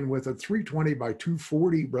was taken with a 320 by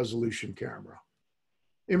 240 resolution camera.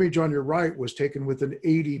 Image on your right was taken with an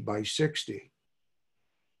 80 by 60.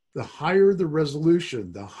 The higher the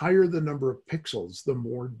resolution, the higher the number of pixels, the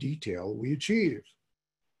more detail we achieve.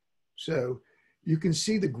 So you can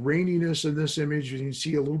see the graininess in this image, and you can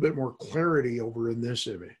see a little bit more clarity over in this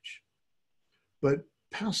image. But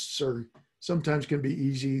pests are sometimes can be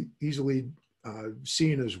easily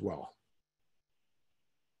seen as well.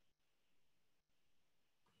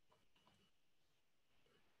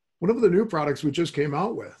 One of the new products we just came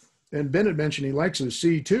out with, and Ben had mentioned he likes his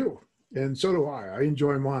C2, and so do I. I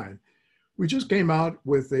enjoy mine. We just came out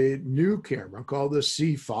with a new camera called the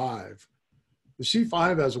C5. The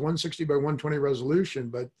C5 has a 160 by 120 resolution,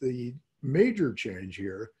 but the major change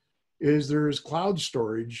here is there is cloud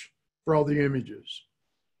storage for all the images.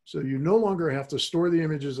 So you no longer have to store the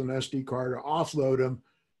images in an SD card or offload them.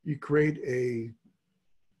 You create a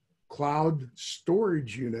cloud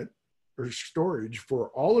storage unit or storage for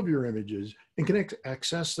all of your images and can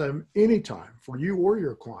access them anytime for you or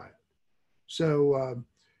your client. So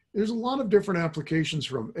there's a lot of different applications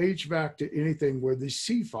from HVAC to anything where the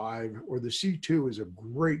C5 or the C2 is a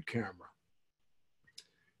great camera.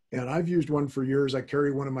 And I've used one for years. I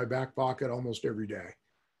carry one in my back pocket almost every day.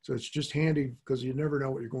 So it's just handy because you never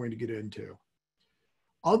know what you're going to get into.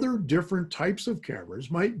 Other different types of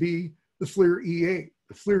cameras might be the FLIR E8.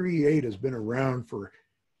 The FLIR E8 has been around for,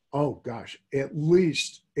 oh gosh, at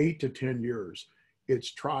least 8 to 10 years.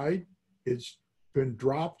 It's tried, it's been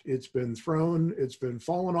dropped, it's been thrown, it's been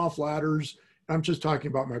falling off ladders. I'm just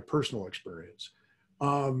talking about my personal experience.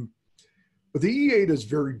 But the E8 is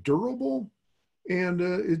very durable, and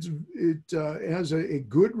it has a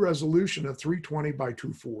good resolution of 320 by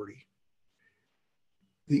 240.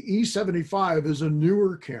 The E75 is a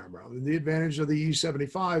newer camera, and the advantage of the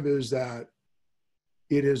E75 is that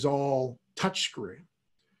it is all touchscreen,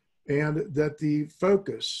 and that the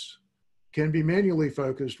focus can be manually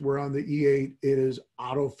focused, where on the E8 it is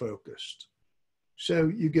auto-focused. So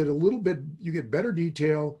you get a little bit, you get better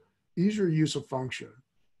detail, easier use of function.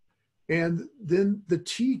 And then the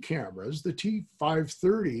T cameras, the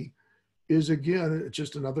T530 is again,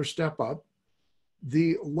 just another step up.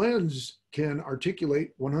 The lens can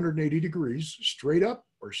articulate 180 degrees straight up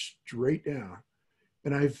or straight down.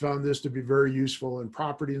 And I've found this to be very useful in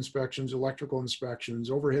property inspections, electrical inspections,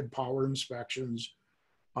 overhead power inspections.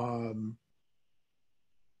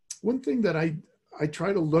 One thing that I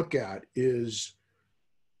try to look at is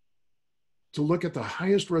to look at the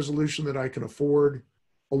highest resolution that I can afford,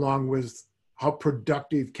 along with how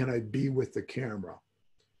productive can I be with the camera.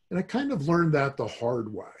 And I kind of learned that the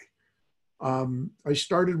hard way. I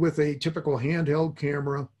started with a typical handheld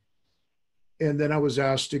camera, and then I was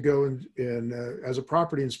asked to go and as a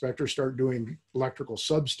property inspector, start doing electrical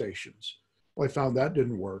substations. Well, I found that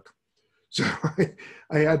didn't work. So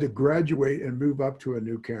I had to graduate and move up to a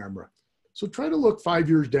new camera. So try to look 5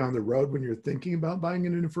 years down the road when you're thinking about buying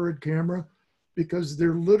an infrared camera, because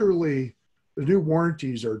they're literally, the new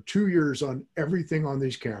warranties are 2 years on everything on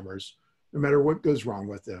these cameras, no matter what goes wrong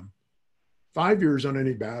with them. 5 years on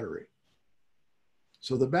any battery.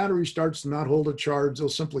 So the battery starts to not hold a charge, they'll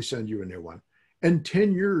simply send you a new one. And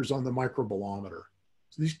 10 years on the microbolometer.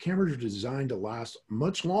 So these cameras are designed to last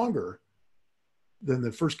much longer than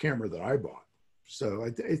the first camera that I bought. So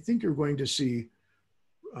I think you're going to see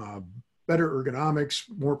better ergonomics,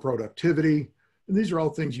 more productivity. And these are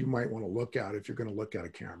all things you might want to look at if you're going to look at a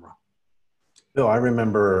camera. Bill, I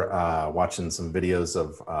remember watching some videos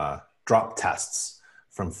of drop tests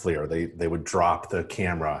from FLIR. They would drop the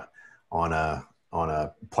camera on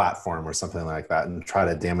a platform or something like that and try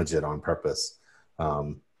to damage it on purpose.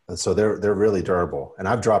 And so they're really durable. And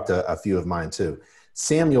I've dropped a few of mine too.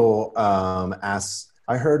 Samuel asks,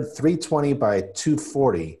 I heard 320 by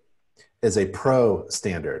 240 is a pro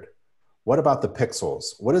standard. What about the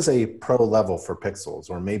pixels? What is a pro level for pixels?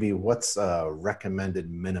 Or maybe what's a recommended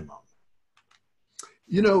minimum?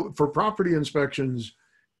 You know, for property inspections,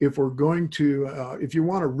 if we're going to, if you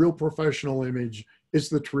want a real professional image, it's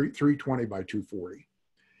the 320 by 240.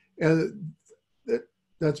 And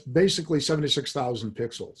that's basically 76,000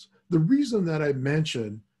 pixels. The reason that I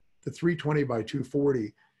mentioned the 320 by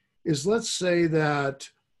 240 is, let's say that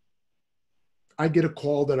I get a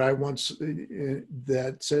call that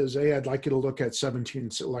that says, hey, I'd like you to look at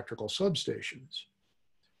 17 electrical substations.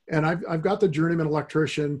 And I've got the journeyman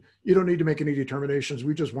electrician. You don't need to make any determinations.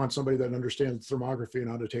 We just want somebody that understands thermography and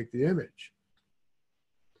how to take the image.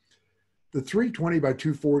 The 320 by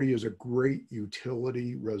 240 is a great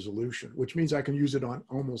utility resolution, which means I can use it on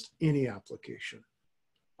almost any application.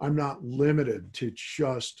 I'm not limited to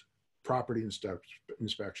just property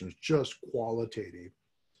inspections, just qualitative.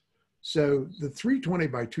 So the 320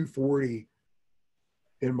 by 240,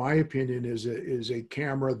 in my opinion, is a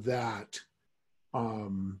camera that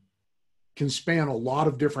can span a lot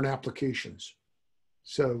of different applications.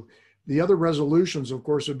 So the other resolutions, of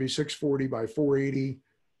course, would be 640 by 480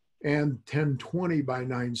 and 1020 by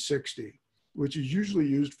 960, which is usually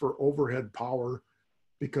used for overhead power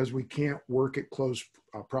because we can't work at close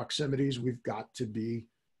proximities. We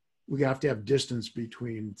have to have distance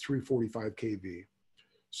between 345 kV.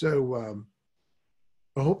 So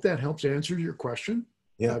I hope that helps answer your question.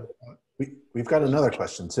 Yeah. We've got another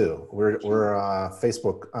question too. We're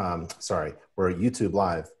Facebook, we're YouTube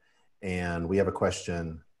Live, and we have a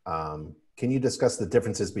question. Can you discuss the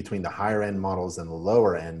differences between the higher end models and the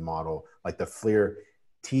lower end model, like the FLIR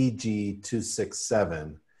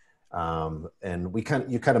TG267? And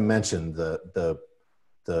you kind of mentioned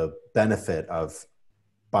the benefit of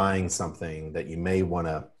buying something that you may want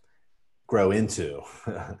to grow into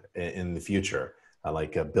in the future,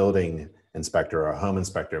 like a building inspector or a home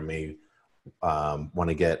inspector may want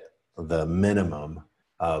to get the minimum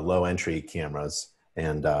low entry cameras,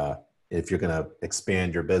 and if you're going to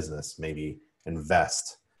expand your business, maybe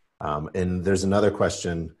invest. And there's another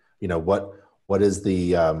question, what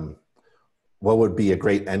would be a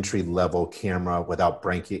great entry level camera without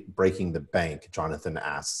breaking the bank? Jonathan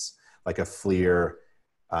asks, like a FLIR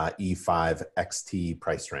E5 XT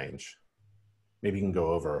price range. Maybe you can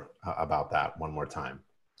go over about that one more time.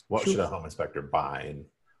 What should a home inspector buy, and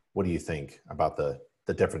what do you think about the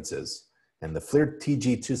differences? And the FLIR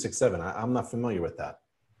TG267, I'm not familiar with that.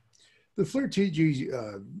 The FLIR TG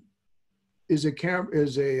is a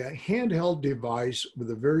handheld device with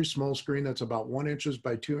a very small screen that's about 1 inch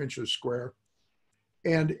by 2 inches square,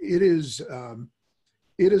 and it is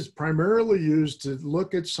primarily used to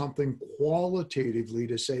look at something qualitatively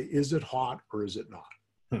to say, is it hot or is it not?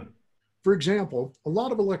 For example, a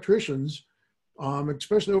lot of electricians,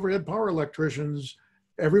 especially overhead power electricians,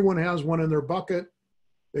 everyone has one in their bucket.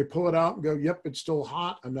 They pull it out and go, yep, it's still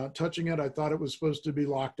hot. I'm not touching it. I thought it was supposed to be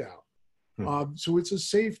locked out. So it's a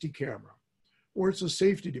safety camera or it's a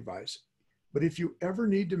safety device. But if you ever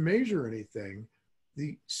need to measure anything,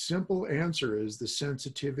 the simple answer is the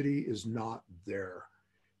sensitivity is not there.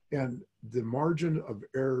 And the margin of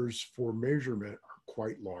errors for measurement are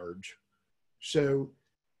quite large. So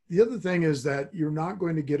the other thing is that you're not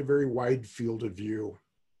going to get a very wide field of view.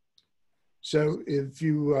 So if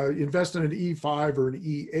you invest in an E5 or an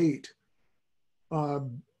E8,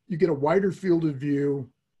 you get a wider field of view.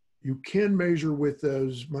 You can measure with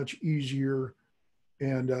those much easier.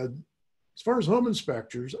 And as far as home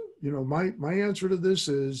inspectors, my answer to this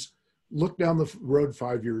is look down the road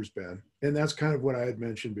 5 years, Ben. And that's kind of what I had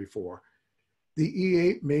mentioned before. The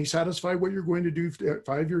E8 may satisfy what you're going to do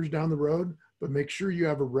 5 years down the road, but make sure you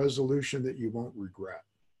have a resolution that you won't regret.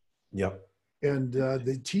 Yep. And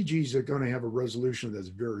the TGs are going to have a resolution that's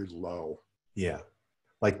very low. Yeah.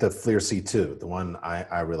 Like the FLIR C2, the one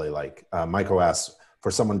I really like. Michael asks,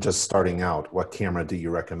 for someone just starting out, what camera do you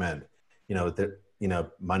recommend?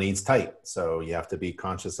 Money's tight. So you have to be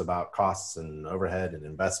conscious about costs and overhead and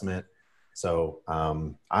investment. So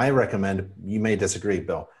I recommend, you may disagree,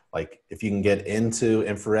 Bill, like if you can get into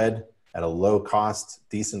infrared at a low cost,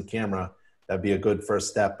 decent camera, that'd be a good first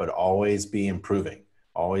step, but always be improving,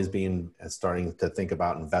 always starting to think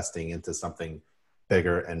about investing into something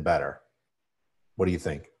bigger and better. What do you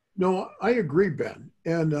think? No, I agree, Ben.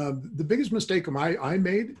 And the biggest mistake I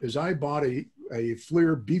made is I bought a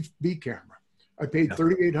FLIR B camera. I paid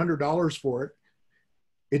 $3,800 for it.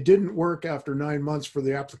 It didn't work after 9 months for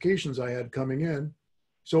the applications I had coming in.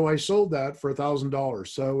 So I sold that for $1,000.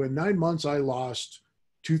 So in 9 months, I lost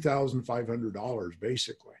 $2,500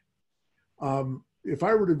 basically. If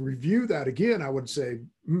I were to review that again, I would say,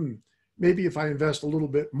 maybe if I invest a little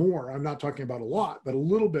bit more, I'm not talking about a lot, but a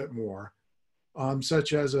little bit more,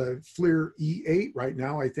 such as a FLIR E8 right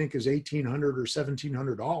now, I think is $1,800 or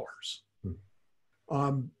 $1,700.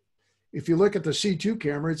 If you look at the C2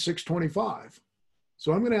 camera, it's $625.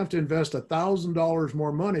 So I'm going to have to invest $1,000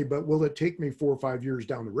 more money, but will it take me 4 or 5 years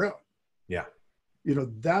down the road? Yeah. You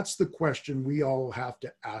know, that's the question we all have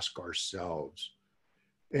to ask ourselves.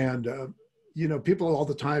 And, you know, people all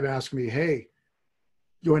the time ask me, hey,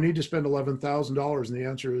 do I need to spend $11,000? And the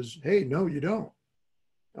answer is, hey, no, you don't.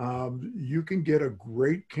 You can get a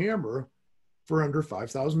great camera for under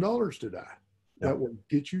 $5,000 today. Yeah. That will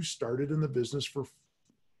get you started in the business for,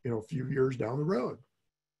 you know, a few years down the road.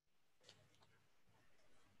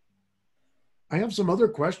 I have some other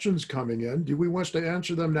questions coming in. Do we want to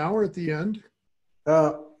answer them now or at the end?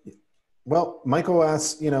 Well, Michael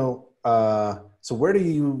asks, you know, so where do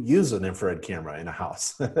you use an infrared camera in a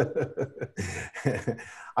house? I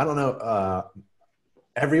don't know.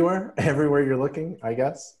 Everywhere you're looking, I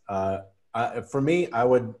guess. For me, I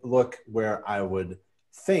would look where I would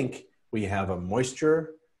think we have a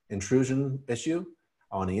moisture intrusion issue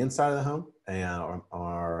on the inside of the home, and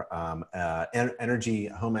or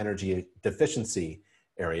home energy deficiency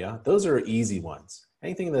area. Those are easy ones.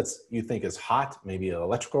 Anything that's you think is hot, maybe an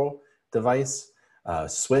electrical device,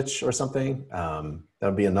 switch or something, that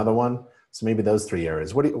would be another one. So maybe those 3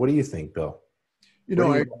 areas. What do you think, Bill? You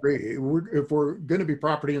know, I agree. If we're going to be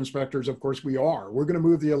property inspectors, of course we are. We're going to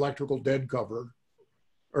move the electrical dead cover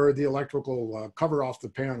or the electrical cover off the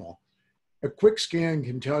panel. A quick scan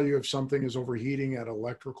can tell you if something is overheating at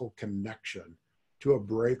electrical connection to a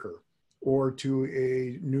breaker or to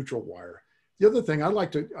a neutral wire. The other thing I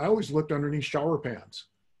always looked underneath shower pans.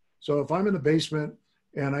 So if I'm in the basement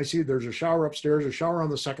and I see there's a shower upstairs, a shower on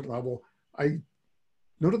the second level, I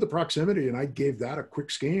noted the proximity and I gave that a quick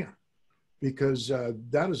scan, because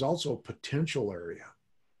that is also a potential area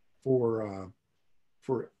for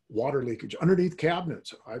water leakage underneath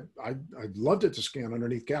cabinets. I loved it to scan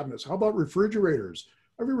underneath cabinets. How about refrigerators?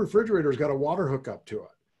 Every refrigerator's got a water hookup to it.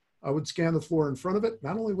 I would scan the floor in front of it.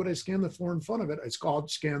 Not only would I scan the floor in front of it, I'd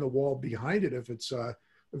scan the wall behind it if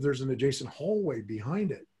there's an adjacent hallway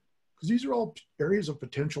behind it, because these are all areas of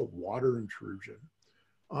potential water intrusion.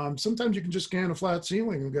 Sometimes you can just scan a flat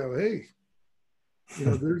ceiling and go, hey, you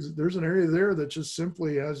know, there's an area there that just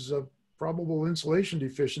simply has a probable insulation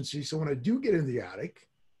deficiency. So when I do get in the attic,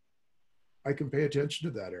 I can pay attention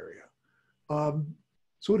to that area.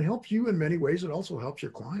 So it helps you in many ways. It also helps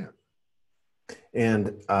your client.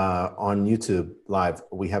 And on YouTube Live,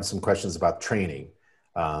 we have some questions about training.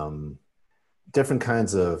 Different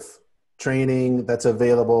kinds of training that's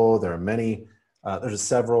available. There are many, there's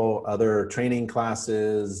several other training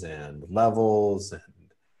classes and levels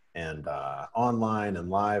and online and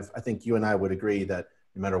live. I think you and I would agree that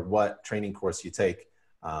no matter what training course you take,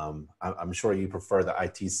 I'm sure you prefer the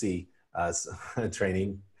ITC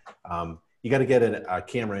training. You got to get a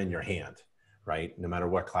camera in your hand, right? No matter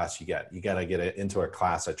what class you got to get it into a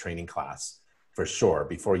training class for sure,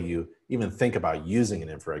 before you even think about using an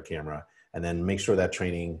infrared camera, and then make sure that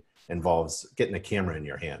training involves getting a camera in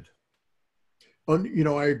your hand. You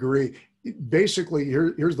know, I agree. Basically,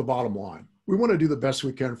 here's the bottom line. We want to do the best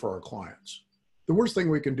we can for our clients. The worst thing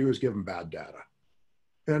we can do is give them bad data.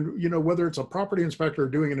 And, you know, whether it's a property inspector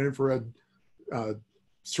doing an infrared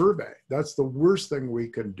survey, that's the worst thing we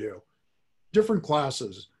can do. Different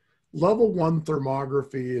classes. Level 1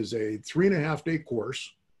 thermography is a 3.5-day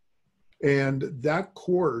course. And that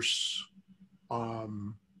course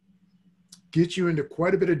gets you into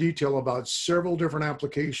quite a bit of detail about several different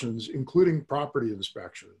applications, including property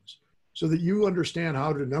inspections, so that you understand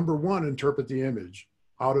how to, number one, interpret the image,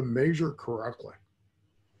 how to measure correctly.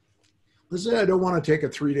 Let's say I don't want to take a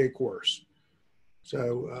 3-day course,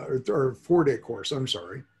 so or 4-day course, I'm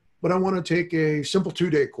sorry, but I want to take a simple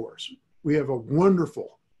 2-day course. We have a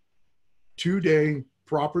wonderful 2-day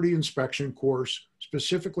property inspection course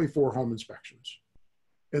specifically for home inspections.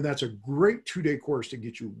 And that's a great 2-day course to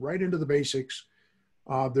get you right into the basics.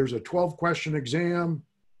 There's a 12-question exam.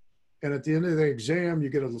 And at the end of the exam, you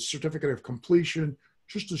get a certificate of completion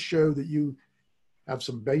just to show that you have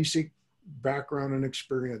some basic background and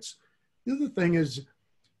experience. The other thing is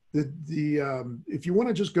that if you want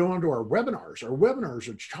to just go onto our webinars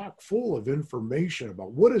are chock full of information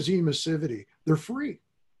about what is emissivity. They're free.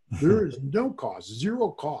 There is no cost, zero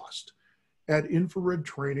cost at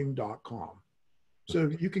infraredtraining.com.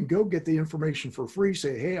 So you can go get the information for free,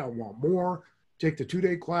 say, hey, I want more, take the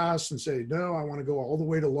 2-day class and say, no, I want to go all the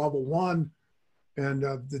way to level 1. And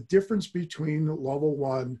the difference between level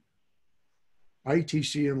 1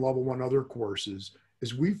 ITC and level 1 other courses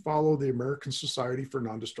is we follow the American Society for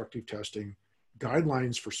Non-Destructive Testing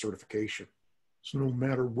guidelines for certification. So no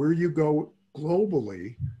matter where you go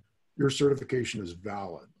globally, your certification is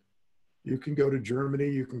valid. You can go to Germany,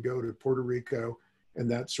 you can go to Puerto Rico,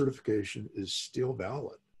 and that certification is still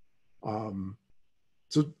valid.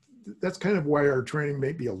 So that's kind of why our training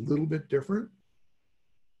may be a little bit different.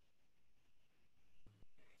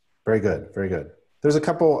 Very good, very good. There's a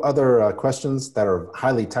couple other questions that are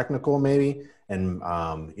highly technical maybe, and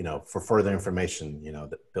you know, for further information, you know,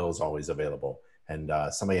 that Bill's always available. And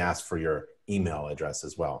somebody asked for your email address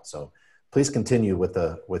as well. So please continue with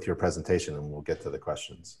your presentation and we'll get to the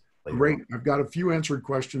questions later. Great. On. I've got a few answered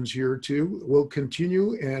questions here too. We'll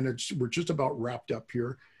continue, and we're just about wrapped up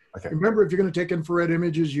here. Okay. Remember, if you're going to take infrared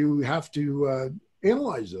images, you have to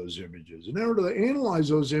analyze those images. In order to analyze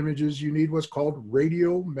those images, you need what's called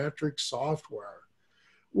radiometric software.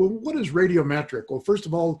 Well, what is radiometric? Well, first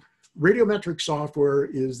of all, radiometric software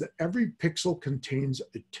is that every pixel contains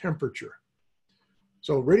a temperature.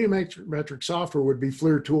 So radiometric software would be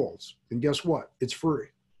FLIR tools. And guess what? It's free.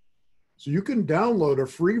 So you can download a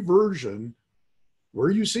free version where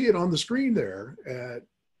you see it on the screen there at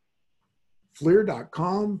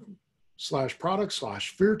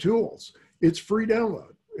FLIR.com/product/FLIR tools. It's free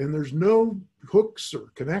download, and there's no hooks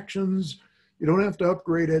or connections. You don't have to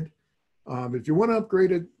upgrade it. If you want to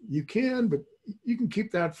upgrade it, you can, but you can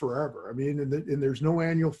keep that forever. I mean, and there's no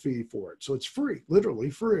annual fee for it. So it's free, literally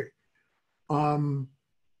free.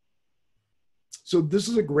 So this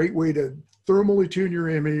is a great way to thermally tune your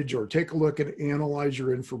image or take a look and analyze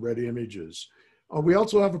your infrared images. We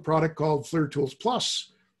also have a product called FLIR Tools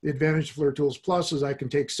Plus. The advantage of FLIR Tools Plus is I can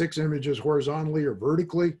take 6 images horizontally or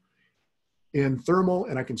vertically in thermal,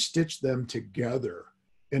 and I can stitch them together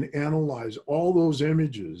and analyze all those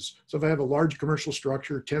images. So if I have a large commercial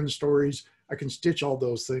structure, 10 stories, I can stitch all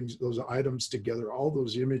those things, those items together, all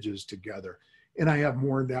those images together. And I have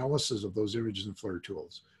more analysis of those images in FLIR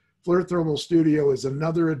Tools. FLIR Thermal Studio is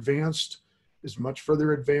another advanced, is much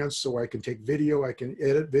further advanced, so I can take video, I can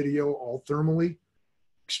edit video all thermally,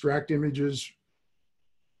 extract images,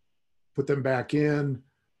 put them back in.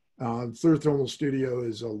 FLIR Thermal Studio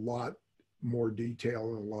is a lot more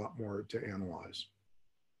detail and a lot more to analyze.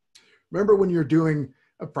 Remember, when you're doing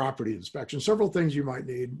a property inspection, several things you might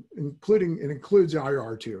need, including, it includes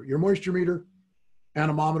IR too. Your moisture meter,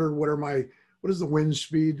 anemometer, what is the wind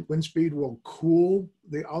speed? Wind speed will cool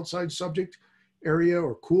the outside subject area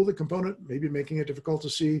or cool the component, maybe making it difficult to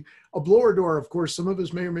see. A blower door, of course, some of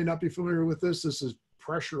us may or may not be familiar with this. This is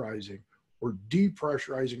pressurizing or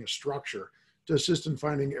depressurizing a structure to assist in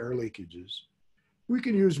finding air leakages. We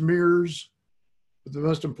can use mirrors, but the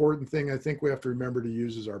most important thing I think we have to remember to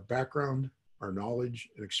use is our background, our knowledge,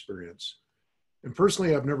 and experience. And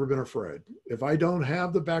personally, I've never been afraid. If I don't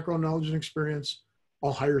have the background, knowledge, and experience,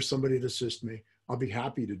 I'll hire somebody to assist me. I'll be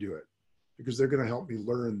happy to do it because they're going to help me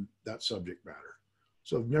learn that subject matter.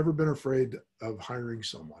 So I've never been afraid of hiring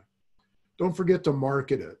someone. Don't forget to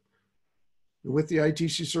market it. With the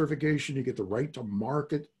ITC certification, you get the right to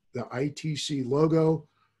market the ITC logo.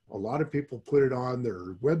 A lot of people put it on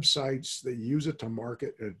their websites. They use it to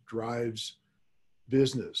market, and it drives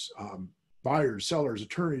business. Buyers, sellers,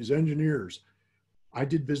 attorneys, engineers. I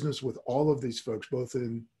did business with all of these folks, both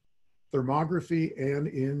in thermography and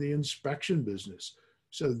in the inspection business.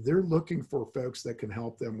 So they're looking for folks that can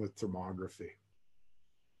help them with thermography.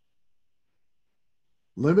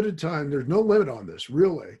 Limited time, there's no limit on this,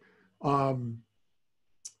 really.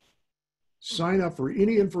 Sign up for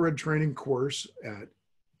any infrared training course at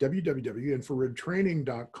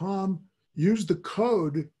www.infraredtraining.com. Use the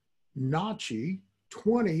code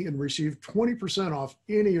NACHI20 and receive 20% off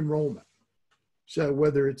any enrollment. So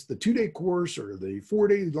whether it's the 2-day course or the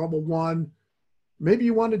 4-day level 1, maybe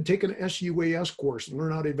you want to take an SUAS course and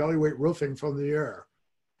learn how to evaluate roofing from the air.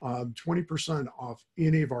 20% off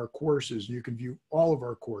any of our courses. You can view all of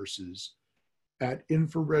our courses at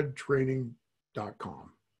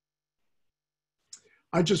infraredtraining.com.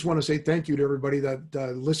 I just want to say thank you to everybody that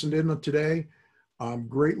listened in today.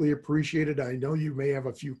 Greatly appreciated. I know you may have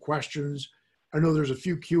a few questions. I know there's a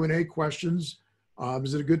few Q&A questions.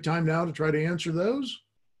 Is it a good time now to try to answer those?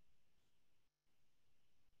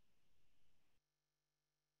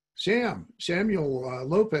 Samuel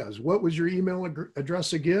Lopez, what was your email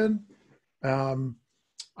address again?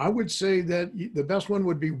 I would say that the best one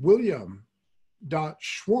would be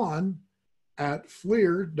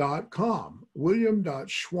william.schwahn@flir.com.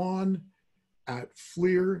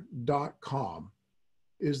 william.schwahn@flir.com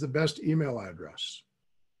is the best email address.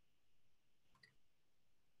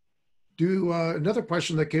 Another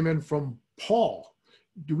question that came in from Paul.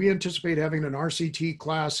 Do we anticipate having an RCT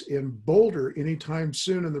class in Boulder anytime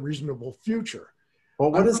soon in the reasonable future?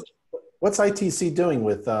 Well, what's ITC doing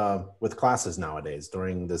with classes nowadays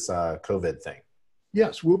during this COVID thing?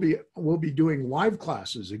 Yes, we'll be doing live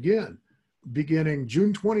classes again. beginning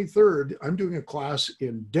June 23rd, I'm doing a class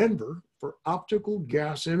in Denver for optical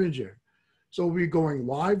gas imaging. So we'll be going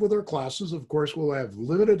live with our classes. Of course, we'll have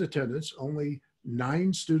limited attendance, only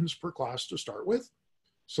 9 students per class to start with,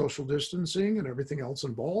 social distancing and everything else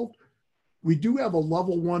involved. We do have a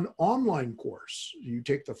level 1 online course. You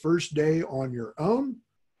take the first day on your own,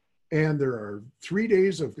 and there are 3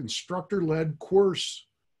 days of instructor-led course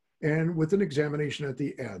and with an examination at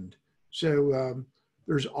the end. So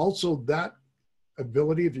there's also that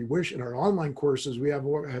ability, if you wish. In our online courses, we have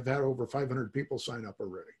had over 500 people sign up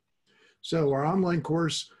already. So our online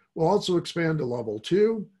course will also expand to level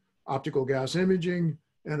 2, optical gas imaging,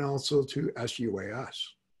 and also to SUAS.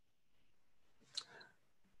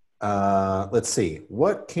 Let's see.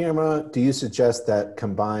 What camera do you suggest that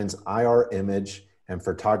combines IR image and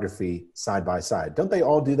photography side by side? Don't they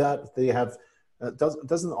all do that? They have,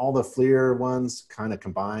 doesn't all the FLIR ones kind of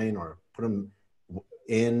combine or put them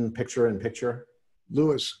in picture?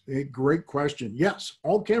 Lewis, a great question. Yes,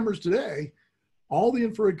 all cameras today, all the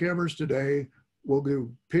infrared cameras today will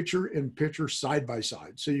do picture in picture side by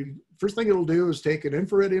side. So first thing it'll do is take an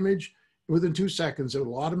infrared image. Within 2 seconds, it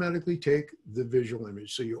will automatically take the visual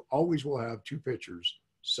image. So you always will have 2 pictures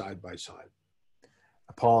side by side.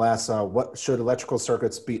 Paul asks, what should electrical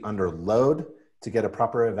circuits be under load to get a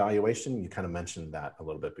proper evaluation? You kind of mentioned that a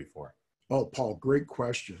little bit before. Oh, Paul, great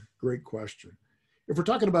question. Great question. If we're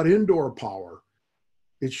talking about indoor power,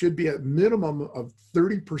 it should be at minimum of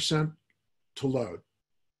 30% to load.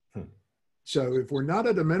 So if we're not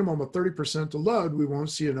at a minimum of 30% to load, we won't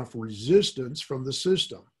see enough resistance from the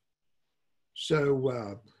system.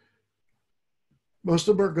 So most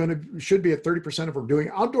of them should be at 30%. If we're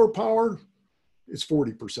doing outdoor power, it's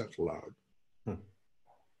 40%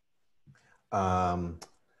 load.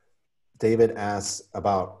 David asks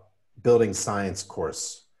about building science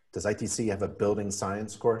course. Does ITC have a building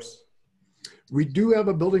science course? We do have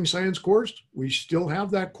a building science course. We still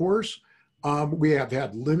have that course. We have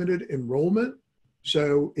had limited enrollment,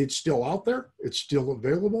 so it's still out there. It's still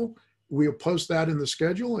available. We'll post that in the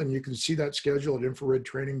schedule, and you can see that schedule at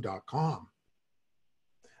infraredtraining.com.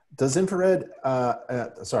 Does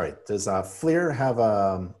does FLIR have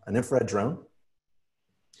an infrared drone?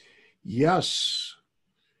 Yes.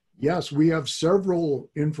 Yes, we have several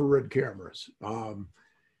infrared cameras.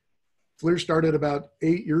 FLIR started about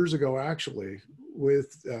 8 years ago, actually,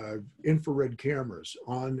 with infrared cameras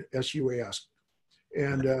on SUAS.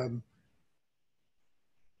 And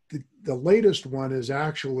the latest one is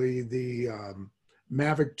actually the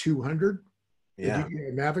Mavic 200, yeah. the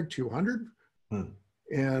DJI Mavic 200.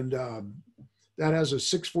 And that has a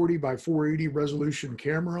 640 by 480 resolution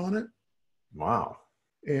camera on it. Wow.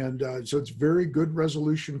 And so it's very good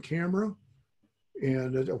resolution camera.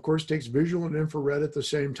 And it, of course, takes visual and infrared at the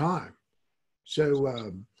same time.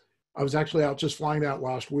 So I was actually out just flying that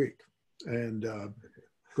last week. And of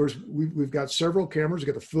course, we've got several cameras.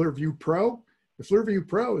 We've got the FLIR View Pro. The FLIR View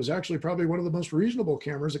Pro is actually probably one of the most reasonable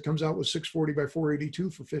cameras. It comes out with 640 by 482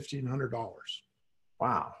 for $1,500.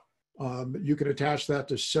 Wow. You can attach that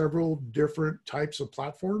to several different types of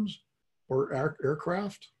platforms or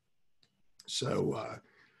aircraft. So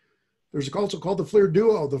there's also called the FLIR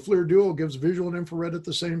Duo. The FLIR Duo gives visual and infrared at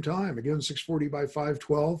the same time. Again, 640 by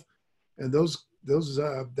 512. And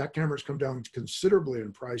that camera's come down considerably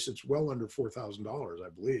in price. It's well under $4,000, I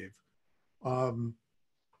believe.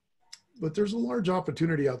 But there's a large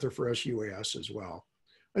opportunity out there for SUAS as well.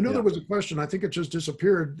 I know there was a question, I think it just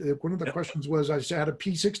disappeared. One of the questions was, I had a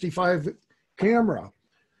P65 camera.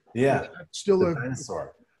 Yeah, still a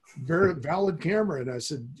dinosaur. Very valid camera. And I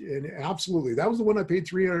said, and absolutely, that was the one I paid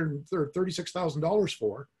 $36,000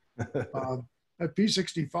 for. That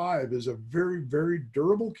P65 is a very, very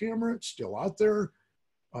durable camera. It's still out there,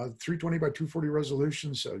 320 by 240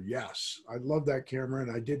 resolution. So yes, I love that camera.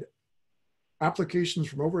 And I did applications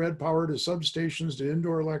from overhead power to substations to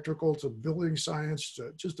indoor electrical to building science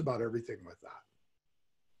to just about everything with that.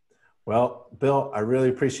 Well, Bill, I really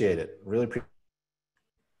appreciate it. Really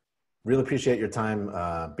appreciate your time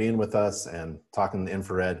being with us and talking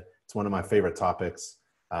infrared. It's one of my favorite topics.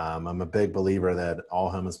 I'm a big believer that all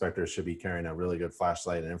home inspectors should be carrying a really good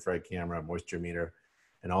flashlight, an infrared camera, moisture meter,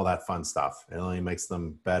 and all that fun stuff. It only makes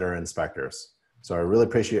them better inspectors. So I really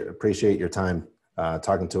appreciate your time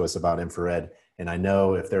talking to us about infrared. And I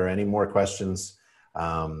know if there are any more questions,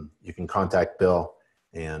 you can contact Bill,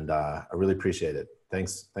 and I really appreciate it.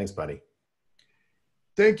 Thanks, buddy.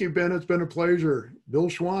 Thank you, Ben. It's been a pleasure. Bill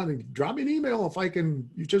Schwahn, and drop me an email if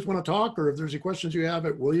you just want to talk, or if there's any questions you have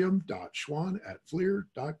at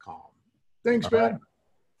william.schwahn@flir.com. Thanks, Ben. Right.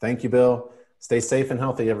 Thank you, Bill. Stay safe and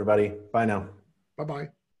healthy, everybody. Bye now. Bye-bye.